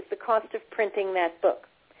you is the cost of printing that book.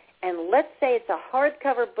 And let's say it's a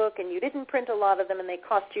hardcover book and you didn't print a lot of them and they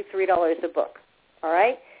cost you $3 a book, all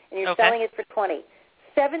right? And you're selling it for $20.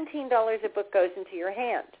 $17 a book goes into your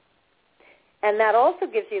hand. And that also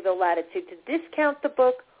gives you the latitude to discount the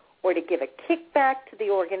book or to give a kickback to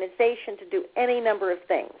the organization, to do any number of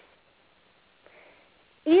things.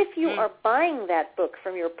 If you are buying that book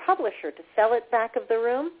from your publisher to sell it back of the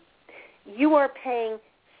room, you are paying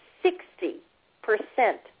 60%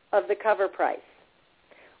 of the cover price,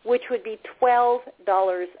 which would be $12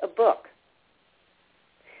 a book.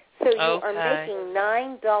 So you are making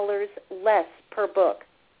 $9 less per book,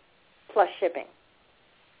 plus shipping.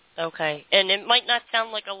 Okay, and it might not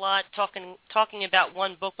sound like a lot talking about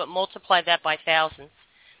one book, but multiply that by thousands,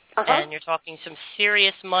 and you're talking some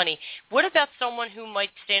serious money. What about someone who might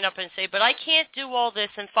stand up and say, but I can't do all this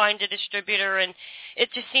and find a distributor, and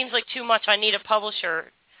it just seems like too much, I need a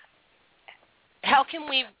publisher? How can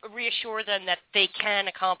we reassure them that they can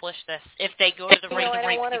accomplish this if they go to the right people?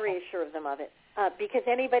 I don't want to reassure them of it, because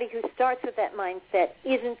anybody who starts with that mindset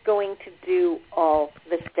isn't going to do all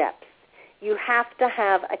the steps. You have to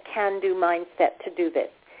have a can-do mindset to do this.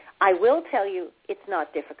 I will tell you it's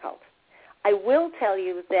not difficult. I will tell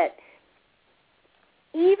you that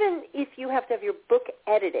even if you have to have your book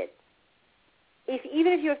edited,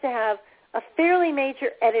 even if you have to have a fairly major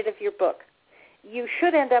edit of your book, you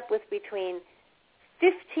should end up with between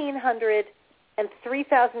 1,500 and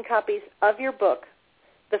 3,000 copies of your book.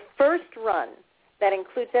 The first run, that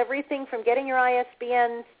includes everything from getting your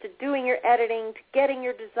ISBNs to doing your editing to getting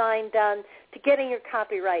your design done to getting your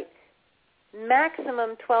copyright.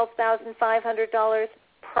 Maximum $12,500,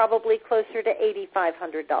 probably closer to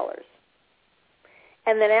 $8,500.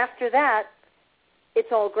 And then after that, it's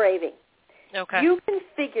all gravy. Okay. You can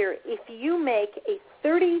figure if you make a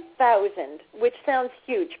 $30,000, which sounds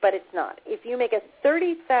huge, but it's not. If you make a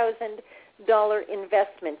 $30,000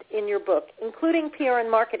 investment in your book, including PR and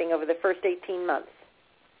marketing over the first 18 months,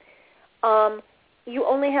 you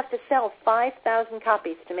only have to sell 5,000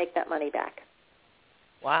 copies to make that money back.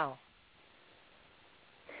 Wow.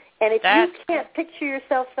 And if you can't picture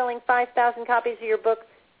yourself selling 5,000 copies of your book,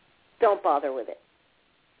 don't bother with it.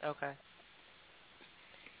 Okay.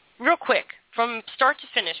 Real quick, from start to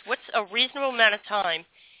finish, what's a reasonable amount of time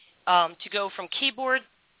to go from keyboard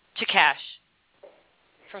to cash,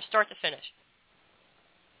 from start to finish?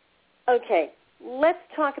 Okay. let's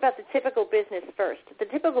talk about the typical business first. The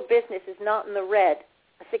typical business is not in the red.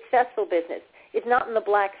 A successful business is not in the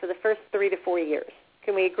black for the first 3 to 4 years.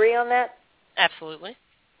 Can we agree on that? Absolutely.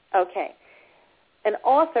 Okay. An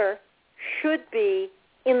author should be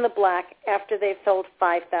in the black after they've sold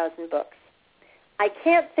 5,000 books. I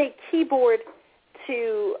can't say keyboard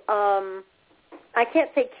to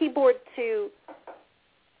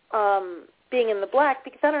being in the black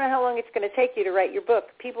because I don't know how long it's going to take you to write your book.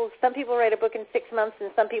 Some people write a book in 6 months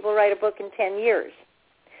and some people write a book in 10 years.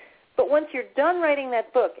 But once you're done writing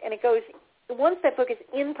that book and once that book is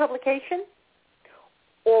in publication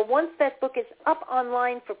or once that book is up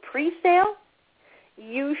online for pre-sale,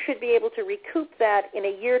 you should be able to recoup that in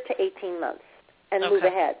a year to 18 months and move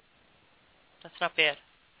ahead. That's not bad.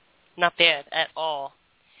 Not bad at all.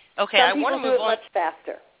 Okay, Some I want to people move do it on. much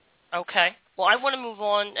faster. Okay. Well, I want to move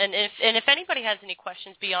on, and if anybody has any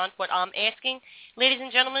questions beyond what I'm asking, ladies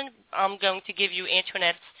and gentlemen, I'm going to give you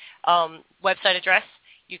Antoinette's website address.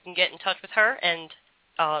 You can get in touch with her and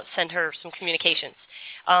send her some communications.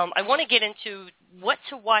 I want to get into what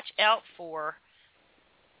to watch out for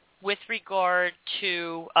with regard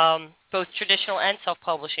to both traditional and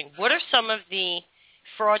self-publishing. What are some of the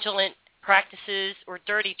fraudulent practices or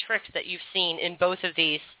dirty tricks that you've seen in both of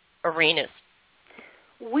these arenas?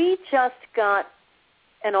 We just got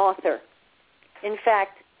an author. In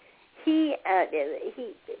fact, two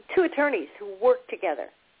attorneys who work together.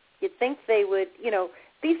 You'd think they would,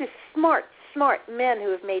 these are smart men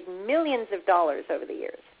who have made millions of dollars over the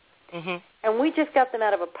years. Mm-hmm. And we just got them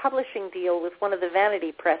out of a publishing deal with one of the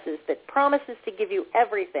vanity presses that promises to give you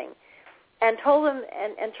everything and told them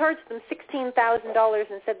and charged them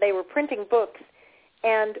 $16,000 and said they were printing books.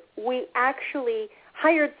 And we actually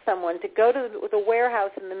hired someone to go to the warehouse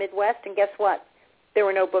in the Midwest, and guess what? There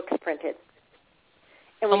were no books printed.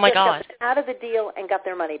 And we just got them out of the deal and got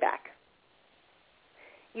their money back.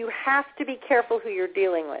 You have to be careful who you're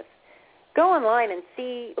dealing with. Go online and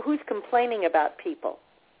see who's complaining about people.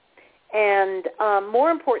 And more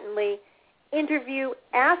importantly, interview,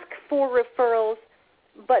 ask for referrals.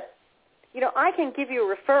 But, I can give you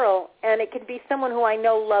a referral, and it could be someone who I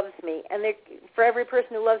know loves me. And for every person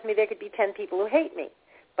who loves me, there could be 10 people who hate me.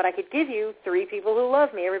 But I could give you 3 people who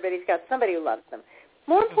love me. Everybody's got somebody who loves them.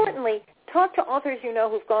 More importantly, talk to authors you know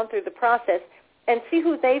who've gone through the process and see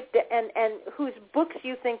who and whose books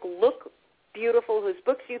you think look beautiful, whose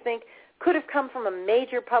books you think could have come from a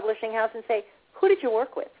major publishing house, and say, who did you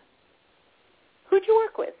work with? Who'd you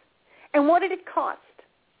work with? And what did it cost?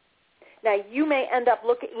 Now, you may end up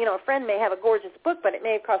a friend may have a gorgeous book, but it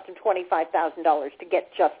may have cost him $25,000 to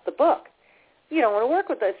get just the book. You don't want to work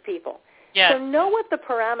with those people. Yeah. So know what the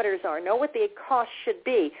parameters are. Know what the cost should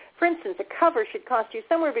be. For instance, a cover should cost you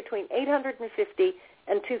somewhere between $850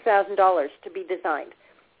 and $2,000 to be designed.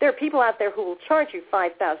 There are people out there who will charge you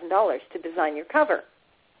 $5,000 to design your cover.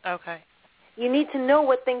 Okay. You need to know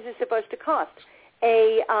what things are supposed to cost.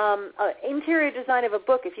 A interior design of a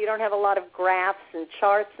book, if you don't have a lot of graphs and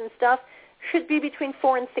charts and stuff, should be between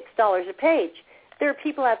 $4 and $6 a page. There are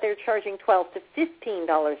people out there charging $12 to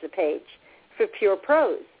 $15 a page for pure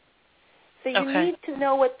prose. So you need to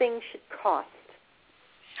know what things should cost.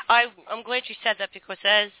 I'm glad you said that because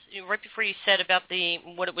right before you said about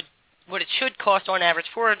what it should cost on average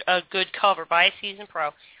for a good cover by a seasoned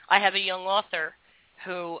pro, I have a young author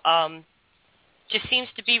who just seems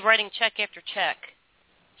to be writing check after check.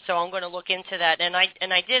 So I'm going to look into that. And I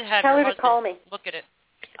did have Tell your her husband to call me. Look at it.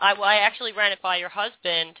 I actually ran it by your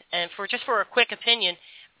husband and for a quick opinion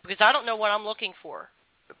because I don't know what I'm looking for.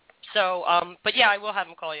 So, but yeah, I will have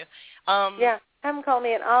him call you. Yeah, have him call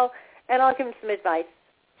me and I'll give him some advice.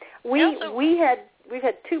 We've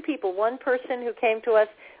had 2 people. One person who came to us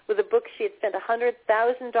with a book she had spent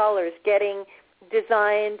 $100,000 getting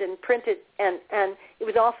designed and printed, and it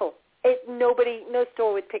was awful. No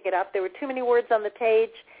store would pick it up. There were too many words on the page.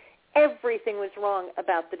 Everything was wrong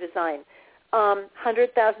about the design.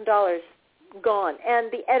 $100,000 gone,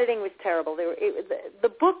 and the editing was terrible. The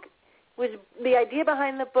idea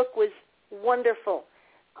behind the book was wonderful.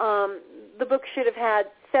 The book should have had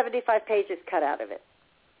 75 pages cut out of it.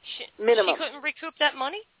 Minimum. She couldn't recoup that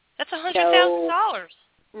money? That's $100,000.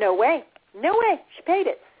 No way. She paid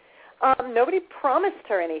it. Nobody promised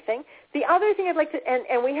her anything. The other thing I'd like to,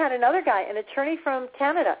 and we had another guy, an attorney from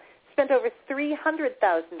Canada, spent over $300,000.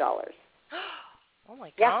 Oh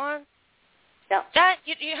my God! Yeah. That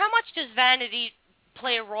how much does vanity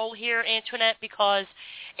play a role here, Antoinette? Because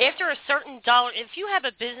after a certain dollar, if you have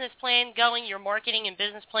a business plan going, your marketing and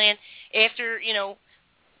business plan, after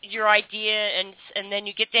your idea, and then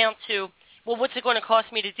you get down to, well, what's it going to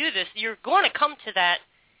cost me to do this? You're going to come to that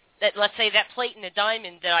let's say that plate and the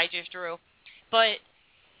diamond that I just drew. but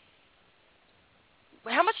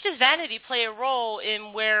how much does vanity play a role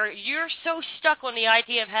in where you're so stuck on the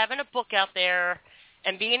idea of having a book out there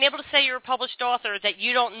and being able to say you're a published author that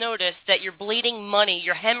you don't notice that you're bleeding money,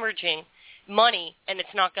 you're hemorrhaging money, and it's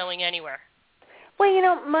not going anywhere?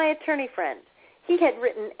 Well, my attorney friend, he had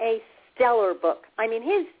written a stellar book. I mean,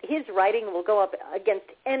 his writing will go up against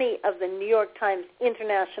any of the New York Times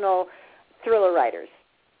international thriller writers.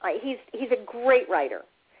 He's a great writer.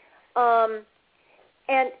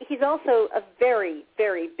 And he's also a very,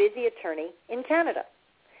 very busy attorney in Canada.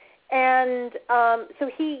 And so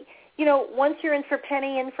he, once you're in for a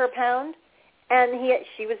penny, in for a pound, and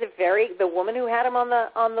the woman who had him on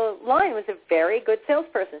the line was a very good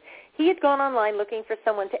salesperson. He had gone online looking for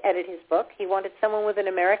someone to edit his book. He wanted someone with an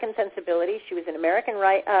American sensibility. She was an American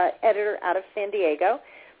editor out of San Diego.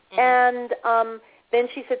 Mm-hmm. And then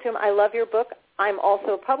she said to him, I love your book. I'm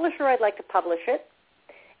also a publisher. I'd like to publish it.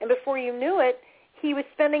 And before you knew it, he was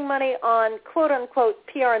spending money on quote-unquote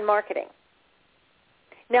PR and marketing.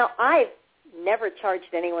 Now, I've never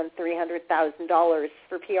charged anyone $300,000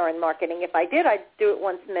 for PR and marketing. If I did, I'd do it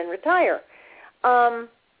once and then retire.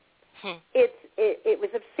 It was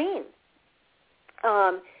obscene.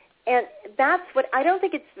 And that's what, I don't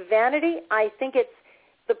think it's vanity. I think it's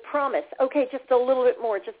the promise. Okay, just a little bit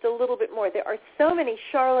more, just a little bit more. There are so many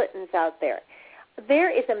charlatans out there.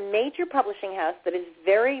 There is a major publishing house that is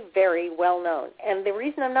very, very well known. And the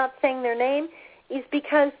reason I'm not saying their name is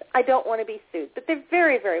because I don't want to be sued. But they're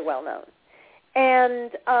very, very well known.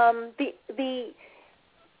 And the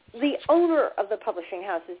owner of the publishing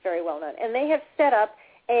house is very well known. And they have set up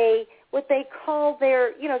what they call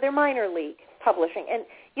their minor league publishing. And,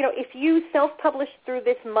 if you self-publish through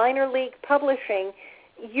this minor league publishing,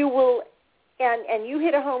 you will, and you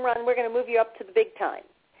hit a home run, we're going to move you up to the big time.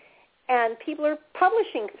 And people are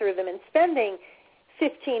publishing through them and spending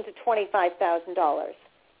 $15,000 to $25,000.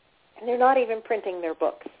 And they're not even printing their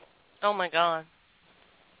books. Oh, my God.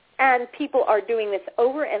 And people are doing this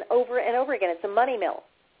over and over and over again. It's a money mill.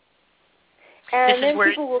 And then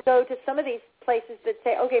people will go to some of these places that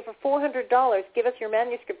say, okay, for $400, give us your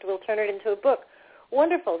manuscript. We'll turn it into a book.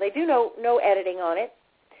 Wonderful. They do no editing on it.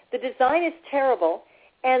 The design is terrible.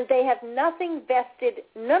 And they have nothing vested,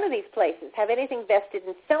 none of these places have anything vested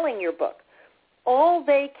in selling your book. All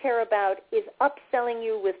they care about is upselling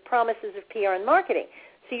you with promises of PR and marketing.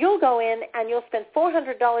 So you'll go in and you'll spend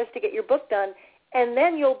 $400 to get your book done, and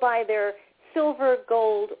then you'll buy their silver,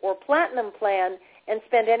 gold, or platinum plan and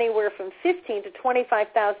spend anywhere from $15,000 to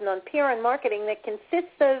 $25,000 on PR and marketing that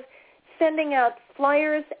consists of sending out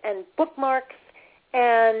flyers and bookmarks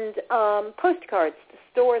and postcards to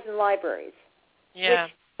stores and libraries. Yeah.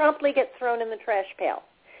 Which promptly gets thrown in the trash pail.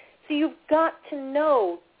 So you've got to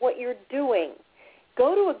know what you're doing.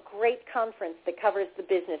 Go to a great conference that covers the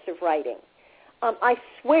business of writing. I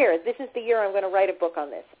swear this is the year I'm going to write a book on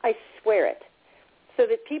this. I swear it. So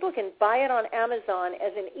that people can buy it on Amazon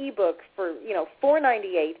as an ebook for,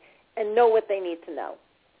 $4.98 and know what they need to know.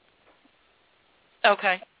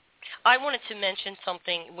 Okay. I wanted to mention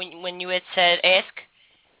something when you had said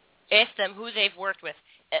ask them who they've worked with.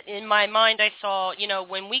 In my mind, I saw,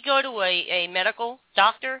 when we go to a medical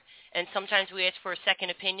doctor, and sometimes we ask for a second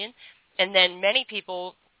opinion, and then many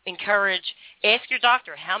people encourage, ask your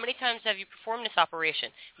doctor, how many times have you performed this operation?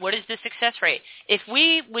 What is the success rate? If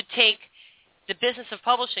we would take the business of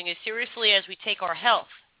publishing as seriously as we take our health,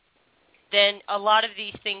 then a lot of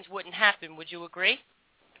these things wouldn't happen. Would you agree?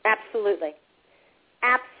 Absolutely.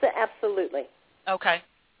 Absolutely. Okay.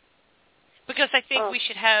 Because I think we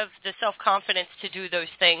should have the self-confidence to do those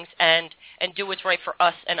things and do what's right for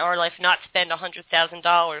us and our life, not spend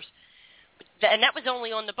 $100,000. And that was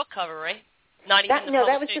only on the book cover, right? Not even the No,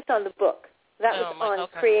 that was just on the book. That was on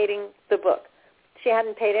creating the book. She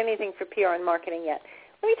hadn't paid anything for PR and marketing yet.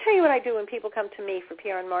 Let me tell you what I do when people come to me for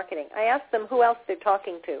PR and marketing. I ask them who else they're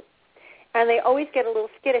talking to. And they always get a little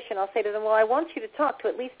skittish, and I'll say to them, well, I want you to talk to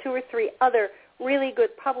at least 2 or 3 other really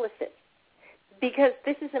good publicists, because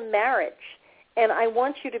this is a marriage. And I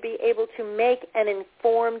want you to be able to make an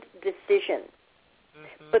informed decision.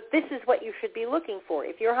 Mm-hmm. But this is what you should be looking for.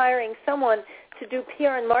 If you're hiring someone to do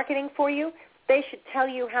PR and marketing for you, they should tell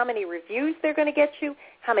you how many reviews they're going to get you,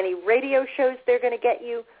 how many radio shows they're going to get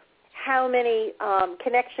you, how many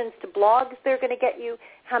connections to blogs they're going to get you,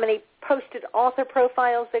 how many posted author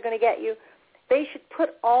profiles they're going to get you. They should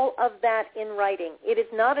put all of that in writing. It is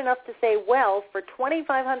not enough to say, well, for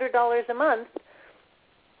 $2,500 a month,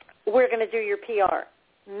 we're going to do your PR.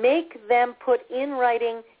 Make them put in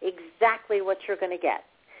writing exactly what you're going to get.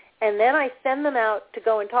 And then I send them out to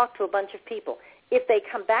go and talk to a bunch of people. If they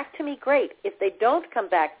come back to me, great. If they don't come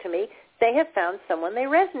back to me, they have found someone they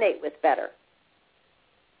resonate with better.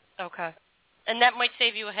 Okay. And that might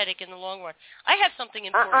save you a headache in the long run. I have something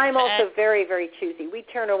important I'm to also add. very, very choosy. We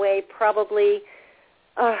turn away probably,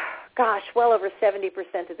 well over 70%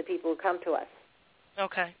 of the people who come to us.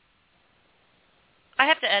 Okay. I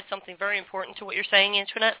have to add something very important to what you're saying,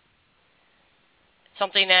 Antoinette.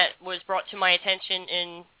 Something that was brought to my attention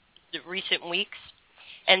in the recent weeks.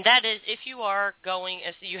 And that is, if you are going,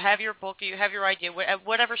 as you have your book, you have your idea, at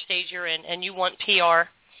whatever stage you're in, and you want PR,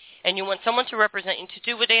 and you want someone to represent you, to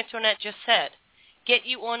do what Antoinette just said. Get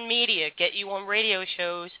you on media, get you on radio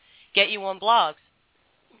shows, get you on blogs.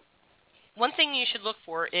 One thing you should look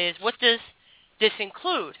for is, what does this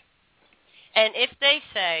include? And if they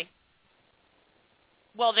say,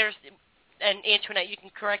 well, and Antoinette, you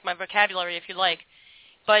can correct my vocabulary if you like,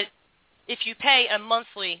 but if you pay a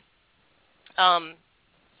monthly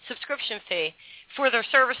subscription fee for their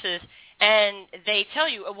services, and they tell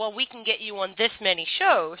you, well, we can get you on this many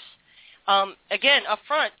shows, again, up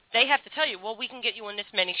front, they have to tell you, well, we can get you on this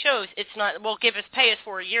many shows. It's not, well, pay us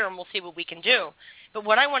for a year and we'll see what we can do. But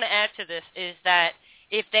what I want to add to this is that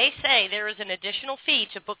if they say there is an additional fee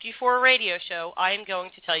to book you for a radio show, I am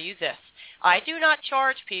going to tell you this. I do not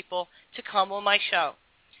charge people to come on my show.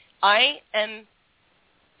 I am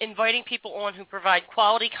inviting people on who provide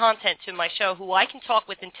quality content to my show, who I can talk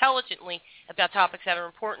with intelligently about topics that are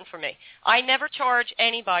important for me. I never charge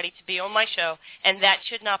anybody to be on my show, and that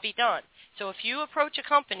should not be done. So if you approach a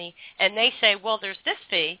company and they say, well, there's this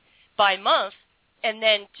fee by month, and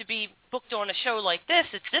then to be booked on a show like this,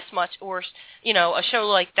 it's this much, or, a show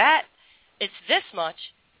like that, it's this much,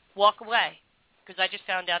 walk away. Because I just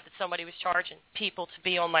found out that somebody was charging people to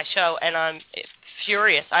be on my show, and I'm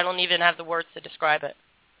furious. I don't even have the words to describe it.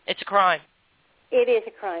 It's a crime. It is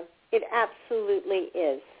a crime. It absolutely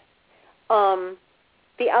is.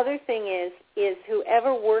 The other thing is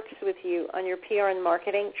whoever works with you on your PR and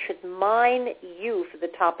marketing should mine you for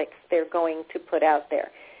the topics they're going to put out there.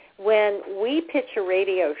 When we pitch a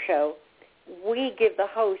radio show, we give the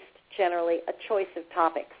host generally a choice of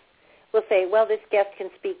topics. We'll say, well, this guest can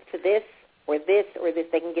speak to this or this or this.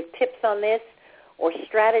 They can give tips on this or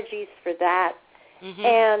strategies for that.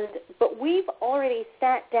 Mm-hmm. But we've already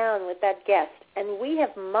sat down with that guest, and we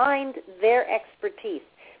have mined their expertise.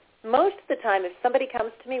 Most of the time, if somebody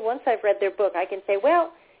comes to me, once I've read their book, I can say,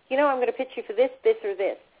 well, I'm going to pitch you for this, this, or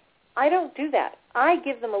this. I don't do that. I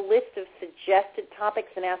give them a list of suggested topics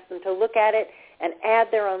and ask them to look at it and add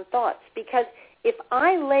their own thoughts. Because if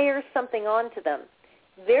I layer something onto them,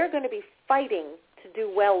 they're going to be fighting to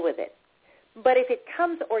do well with it. But if it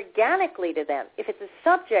comes organically to them, if it's a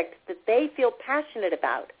subject that they feel passionate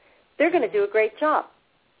about, they're going to do a great job.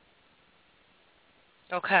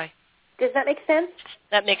 Okay. Does that make sense?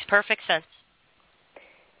 That makes perfect sense.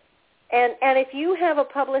 And if you have a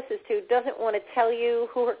publicist who doesn't want to tell you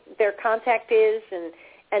who their contact is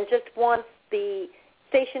and just wants the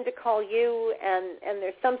station to call you and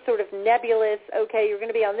there's some sort of nebulous, okay, you're going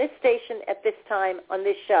to be on this station at this time on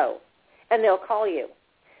this show, and they'll call you.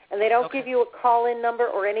 And they don't give you a call-in number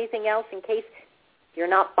or anything else in case you're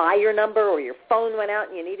not by your number or your phone went out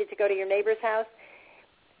and you needed to go to your neighbor's house.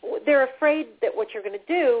 They're afraid that what you're going to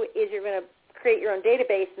do is you're going to create your own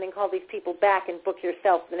database and then call these people back and book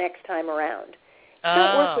yourself the next time around. Oh.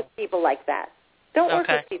 Don't work with people like that. Don't work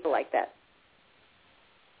with people like that.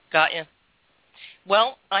 Got you.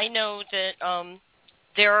 Well, I know that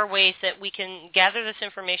there are ways that we can gather this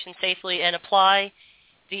information safely and apply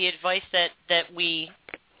the advice that we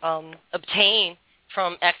obtain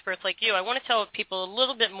from experts like you. I want to tell people a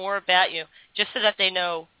little bit more about you, just so that they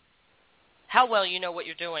know how well you know what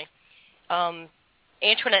you're doing.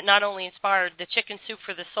 Antoinette not only inspired the Chicken Soup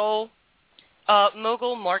for the Soul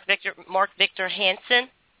mogul, Mark Victor Hansen,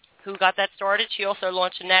 who got that started. She also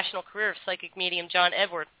launched a national career of psychic medium John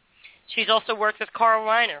Edward. She's also worked with Carl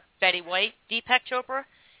Reiner, Betty White, Deepak Chopra,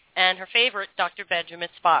 and her favorite, Dr. Benjamin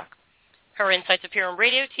Spock. Her insights appear on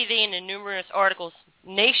radio, TV, and in numerous articles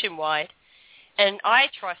nationwide, and I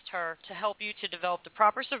trust her to help you to develop the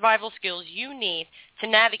proper survival skills you need to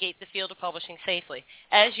navigate the field of publishing safely.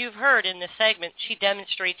 As you've heard in this segment, she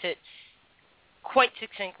demonstrates it quite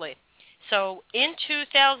succinctly. So in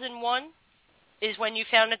 2001 is when you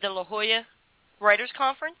founded the La Jolla Writers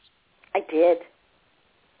Conference? I did.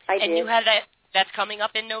 And you had that's coming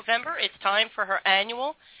up in November. It's time for her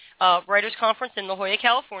annual Writers Conference in La Jolla,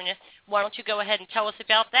 California. Why don't you go ahead and tell us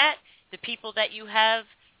about that, the people that you have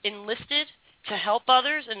enlisted to help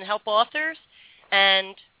others and help authors,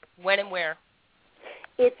 and when and where?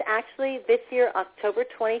 It's actually this year, October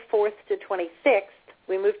 24th to 26th.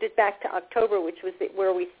 We moved it back to October, which was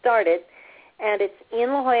where we started, and it's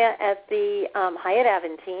in La Jolla at the Hyatt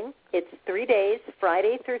Aventine. It's 3 days,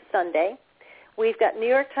 Friday through Sunday. We've got New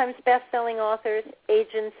York Times best-selling authors,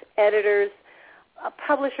 agents, editors,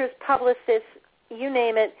 publishers, publicists, you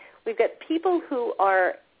name it. We've got people who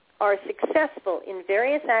are successful in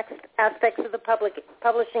various aspects of the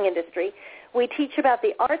publishing industry. We teach about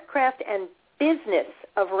the art, craft, and business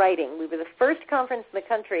of writing. We were the first conference in the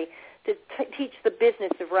country to teach the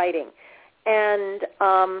business of writing. And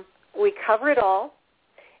we cover it all.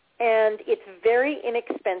 And it's very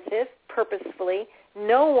inexpensive, purposefully.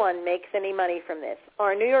 No one makes any money from this.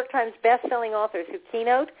 Our New York Times best-selling authors who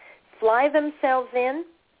keynote fly themselves in,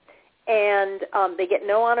 and they get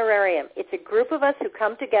no honorarium. It's a group of us who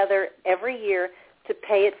come together every year to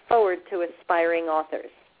pay it forward to aspiring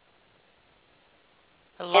authors.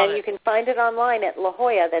 And you can find it online at La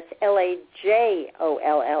Jolla, that's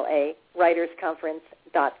LAJOLLA,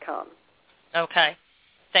 writersconference.com. Okay.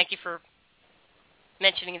 Thank you for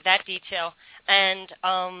mentioning that detail. And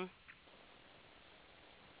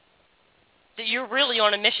you're really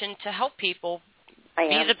on a mission to help people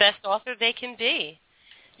be the best author they can be.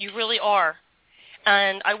 You really are.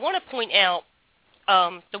 And I want to point out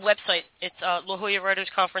the website. It's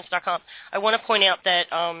LaJollaWritersConference.com. I want to point out that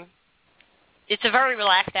it's a very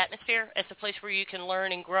relaxed atmosphere. It's a place where you can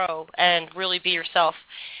learn and grow and really be yourself.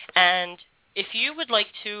 And if you would like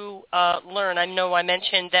to learn, I know I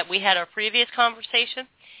mentioned that we had our previous conversation.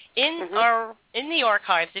 In the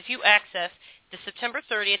archives, if you access the September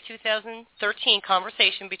 30th, 2013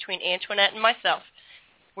 conversation between Antoinette and myself,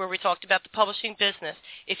 where we talked about the publishing business,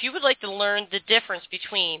 if you would like to learn the difference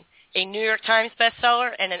between a New York Times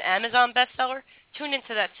bestseller and an Amazon bestseller, tune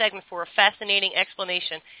into that segment for a fascinating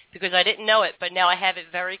explanation, because I didn't know it, but now I have it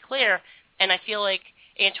very clear, and I feel like,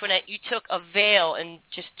 Antoinette, you took a veil and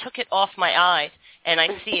just took it off my eyes, and I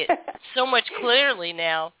see it so much clearly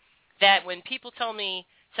now that when people tell me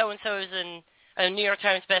so-and-so is a New York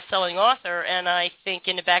Times best-selling author, and I think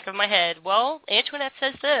in the back of my head, well, Antoinette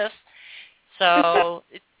says this.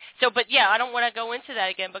 But yeah, I don't want to go into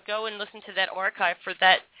that again, but go and listen to that archive for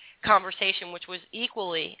that conversation, which was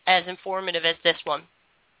equally as informative as this one.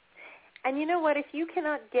 And you know what? If you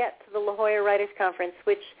cannot get to the La Jolla Writers Conference,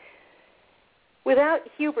 which without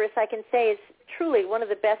hubris I can say is truly one of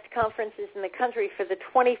the best conferences in the country for the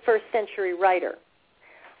 21st century writer,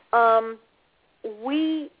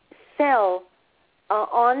 we sell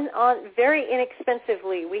on very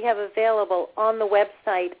inexpensively. We have available on the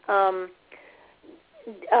website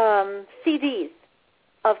CDs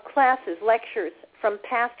of classes, lectures from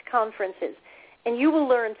past conferences, and you will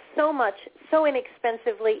learn so much so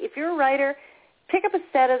inexpensively. If you're a writer, pick up a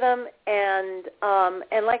set of them, and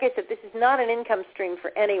like I said, this is not an income stream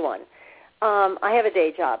for anyone. I have a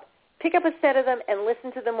day job. Pick up a set of them and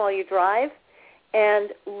listen to them while you drive, and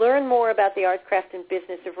learn more about the art, craft, and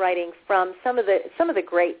business of writing from some of the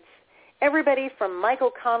greats. Everybody from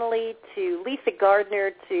Michael Connolly to Lisa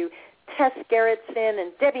Gardner to Tess Gerritsen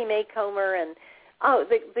and Debbie Maycomer, and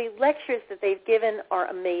the lectures that they've given are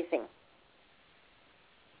amazing.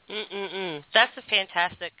 That's a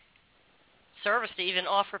fantastic service to even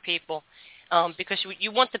offer people, because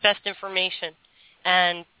you want the best information,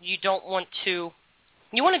 and you want to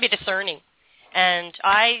be discerning. And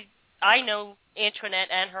I know Antoinette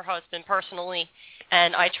and her husband personally,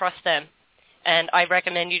 and I trust them, and I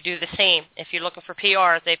recommend you do the same. If you're looking for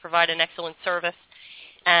PR, they provide an excellent service.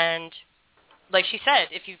 And like she said,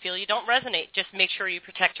 if you feel you don't resonate, just make sure you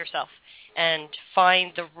protect yourself and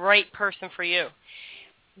find the right person for you.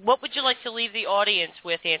 What would you like to leave the audience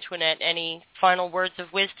with, Antoinette? Any final words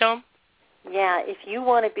of wisdom? Yeah, if you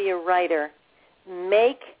want to be a writer,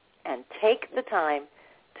 make and take the time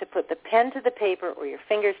to put the pen to the paper or your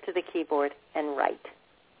fingers to the keyboard and write.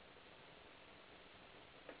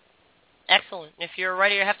 Excellent. If you're a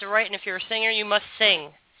writer, you have to write, and if you're a singer, you must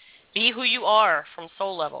sing. Be who you are from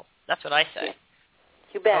soul level. That's what I say.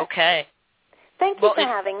 You bet. Okay. Thank you for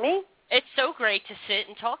having me. It's so great to sit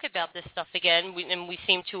and talk about this stuff again, and we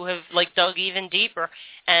seem to have dug even deeper.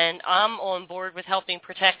 And I'm on board with helping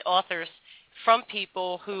protect authors from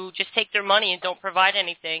people who just take their money and don't provide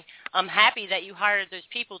anything. I'm happy that you hired those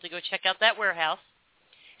people to go check out that warehouse,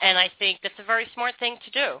 and I think that's a very smart thing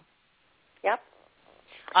to do. Yep.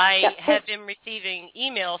 I have been receiving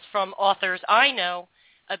emails from authors I know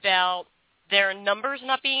about their numbers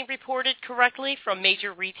not being reported correctly from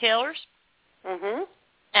major retailers. Mm-hmm.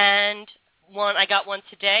 And I got one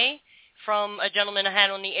today from a gentleman I had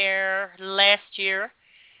on the air last year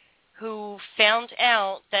who found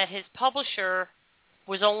out that his publisher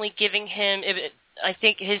was only giving him, I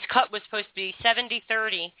think his cut was supposed to be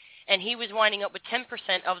 70-30, and he was winding up with 10%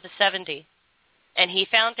 of the 70. And he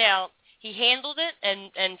found out, he handled it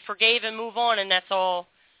and forgave and moved on, and that's all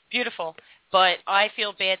beautiful. But I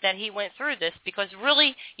feel bad that he went through this because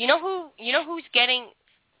really, who's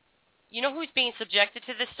being subjected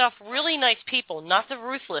to this stuff? Really nice people, not the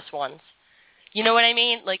ruthless ones. You know what I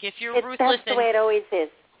mean? Like if you're ruthless, that's the way it always is.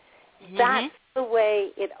 Mm-hmm. That's the way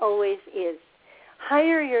it always is.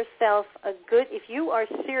 Hire yourself if you are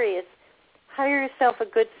serious, hire yourself a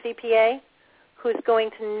good CPA who's going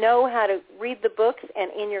to know how to read the books,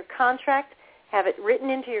 and in your contract, have it written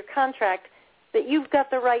into your contract that you've got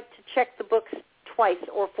the right to check the books twice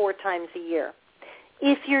or 4 times a year.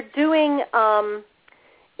 If you're doing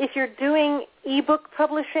ebook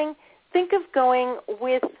publishing, think of going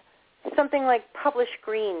with something like Publish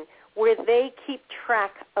Green, where they keep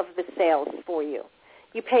track of the sales for you.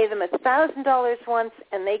 You pay them $1,000 once,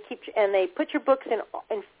 and they put your books in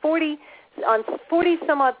 40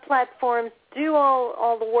 some odd platforms, do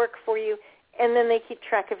all the work for you, and then they keep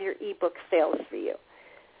track of your ebook sales for you.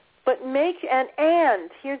 But and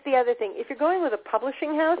here's the other thing: if you're going with a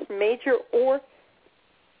publishing house, major or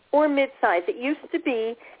mid-size, it used to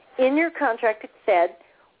be in your contract. It said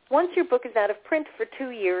once your book is out of print for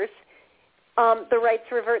 2 years, the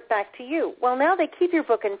rights revert back to you. Well, now they keep your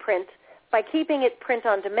book in print by keeping it print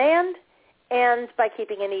on demand and by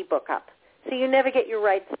keeping an ebook up, so you never get your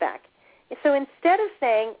rights back. So instead of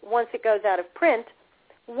saying once it goes out of print,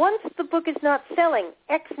 once the book is not selling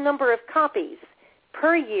X number of copies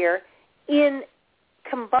per year in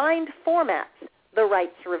combined formats, the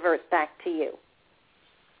rights revert back to you.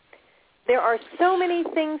 There are so many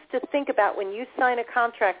things to think about when you sign a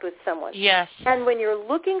contract with someone. Yes. And when you're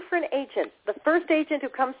looking for an agent, the first agent who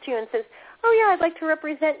comes to you and says, oh, yeah, I'd like to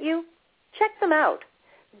represent you, check them out.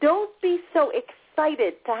 Don't be so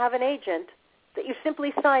excited to have an agent that you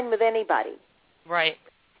simply sign with anybody. Right.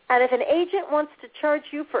 And if an agent wants to charge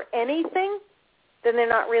you for anything, then they're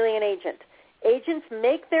not really an agent. Agents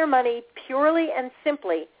make their money purely and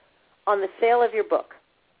simply on the sale of your book.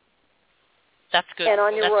 That's good. And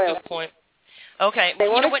on your royalties. That's a good point. Okay. They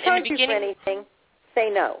want to charge you for anything, say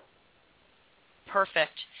no.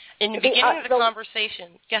 Perfect. In the beginning of the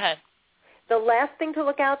conversation, go ahead. The last thing to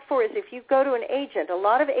look out for is if you go to an agent. A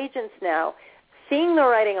lot of agents now, seeing the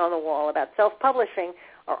writing on the wall about self-publishing,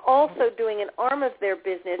 are also doing an arm of their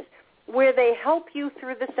business where they help you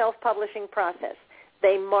through the self-publishing process.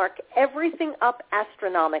 They mark everything up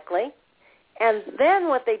astronomically, and then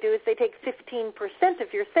what they do is they take 15%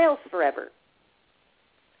 of your sales forever.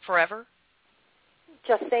 Forever?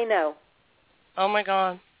 Just say no. Oh, my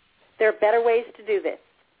God. There are better ways to do this.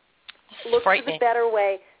 Look for the better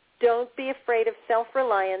way. Don't be afraid of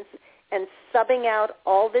self-reliance and subbing out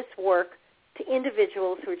all this work to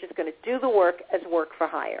individuals who are just going to do the work as work for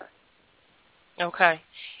hire. Okay.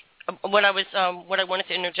 What I wanted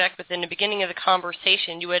to interject with in the beginning of the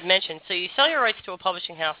conversation, you had mentioned, so you sell your rights to a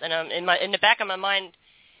publishing house, and in the back of my mind,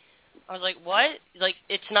 I was like, what? Like,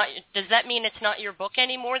 it's not? Does that mean it's not your book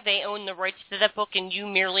anymore? They own the rights to that book, and you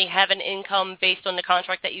merely have an income based on the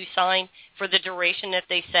contract that you sign for the duration that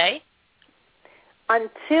they say?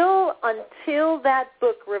 Until that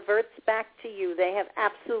book reverts back to you, they have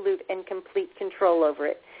absolute and complete control over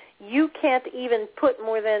it. You can't even put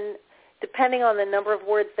more than, depending on the number of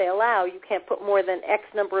words they allow, you can't put more than X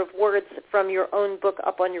number of words from your own book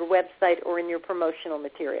up on your website or in your promotional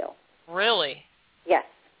material. Really? Yes.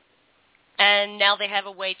 And now they have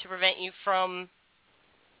a way to prevent you from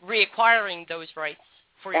reacquiring those rights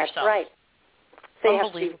for yourself. That's right. So you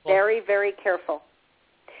have to be very, very careful.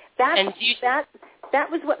 That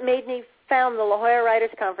was what made me found the La Jolla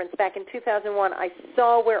Writers Conference back in 2001. I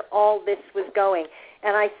saw where all this was going,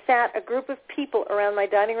 and I sat a group of people around my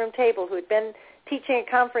dining room table who had been teaching at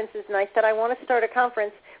conferences, and I said, I want to start a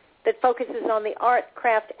conference that focuses on the art,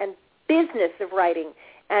 craft, and business of writing.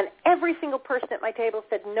 And every single person at my table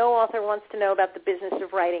said, no author wants to know about the business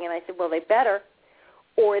of writing. And I said, well, they better,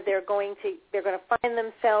 or they're going to find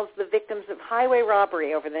themselves the victims of highway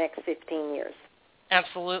robbery over the next 15 years.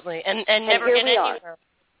 Absolutely, and never get anywhere.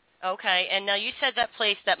 Okay, and now you said that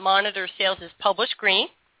place that monitors sales is Publish Green.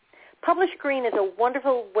 Publish Green is a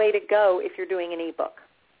wonderful way to go if you're doing an ebook.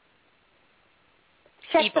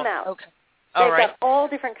 Check them out. Okay. All right. They've got all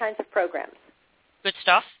different kinds of programs. Good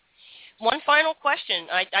stuff. One final question.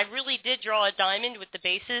 I really did draw a diamond with the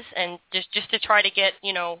bases, and just to try to get,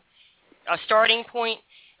 a starting point.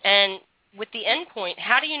 And with the end point,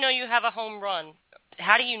 how do you know you have a home run?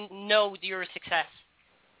 How do you know you're a success?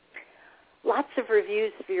 Lots of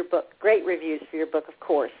reviews for your book, great reviews for your book, of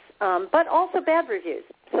course, but also bad reviews.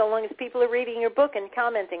 So long as people are reading your book and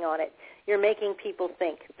commenting on it, you're making people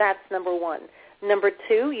think. That's number one. Number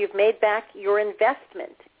two, you've made back your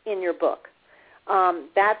investment in your book.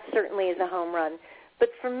 That certainly is a home run. But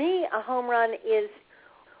for me, a home run is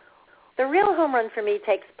The real home run for me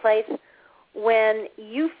takes place when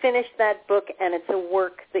you finish that book and it's a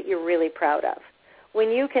work that you're really proud of. When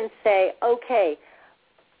you can say, okay,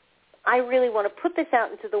 I really want to put this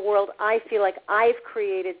out into the world. I feel like I've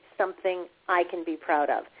created something I can be proud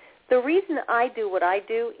of. The reason I do what I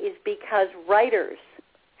do is because writers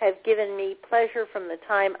have given me pleasure from the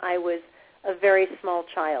time I was a very small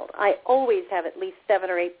child. I always have at least 7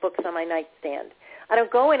 or 8 books on my nightstand. I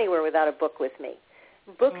don't go anywhere without a book with me.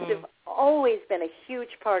 Books have always been a huge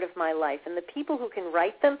part of my life, and the people who can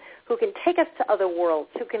write them, who can take us to other worlds,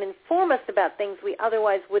 who can inform us about things we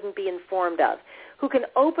otherwise wouldn't be informed of, who can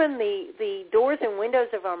open the doors and windows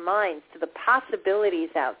of our minds to the possibilities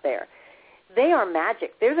out there, they are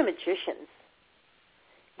magic. They're the magicians.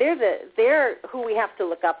 They're who we have to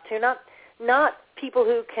look up to, not people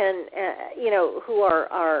who can, who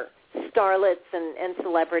are starlets and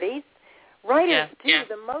celebrities. Writers do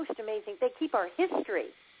the most amazing. They keep our history.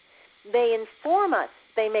 They inform us.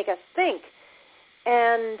 They make us think.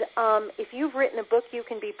 And if you've written a book you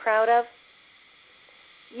can be proud of,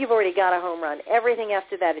 you've already got a home run. Everything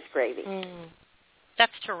after that is gravy.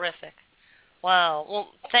 That's terrific. Wow. Well,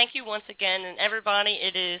 thank you once again. And everybody,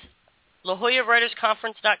 it is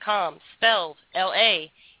LaJollaWritersConference.com, spelled LaJolla,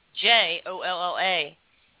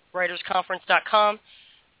 writersconference.com.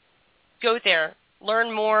 Go there.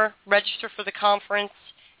 Learn more, register for the conference,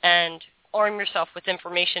 and arm yourself with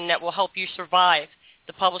information that will help you survive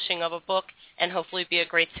the publishing of a book and hopefully be a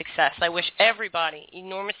great success. I wish everybody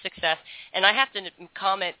enormous success. And I have to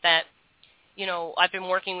comment that, I've been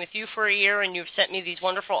working with you for a year, and you've sent me these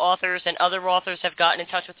wonderful authors, and other authors have gotten in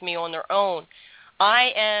touch with me on their own.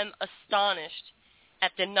 I am astonished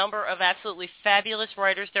at the number of absolutely fabulous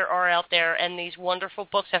writers there are out there, and these wonderful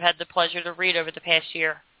books I've had the pleasure to read over the past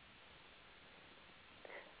year.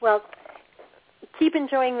 Well, keep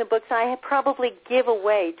enjoying the books. I probably give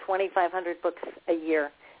away 2,500 books a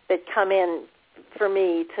year that come in for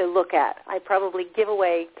me to look at. I probably give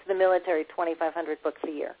away to the military 2,500 books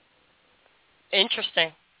a year.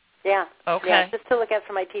 Interesting. Yeah. Okay. Yeah, just to look at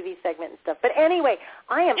for my TV segment and stuff. But anyway,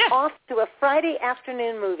 I am off to a Friday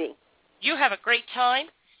afternoon movie. You have a great time.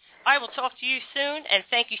 I will talk to you soon, and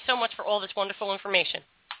thank you so much for all this wonderful information.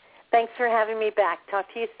 Thanks for having me back.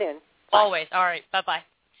 Talk to you soon. Bye. Always. All right. Bye-bye.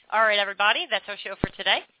 All right, everybody, that's our show for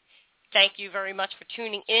today. Thank you very much for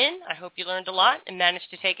tuning in. I hope you learned a lot and managed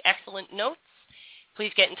to take excellent notes.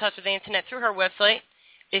 Please get in touch with Antoinette through her website.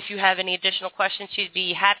 If you have any additional questions, she'd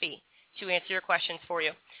be happy to answer your questions for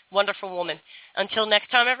you. Wonderful woman. Until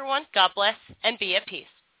next time, everyone, God bless and be at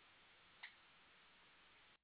peace.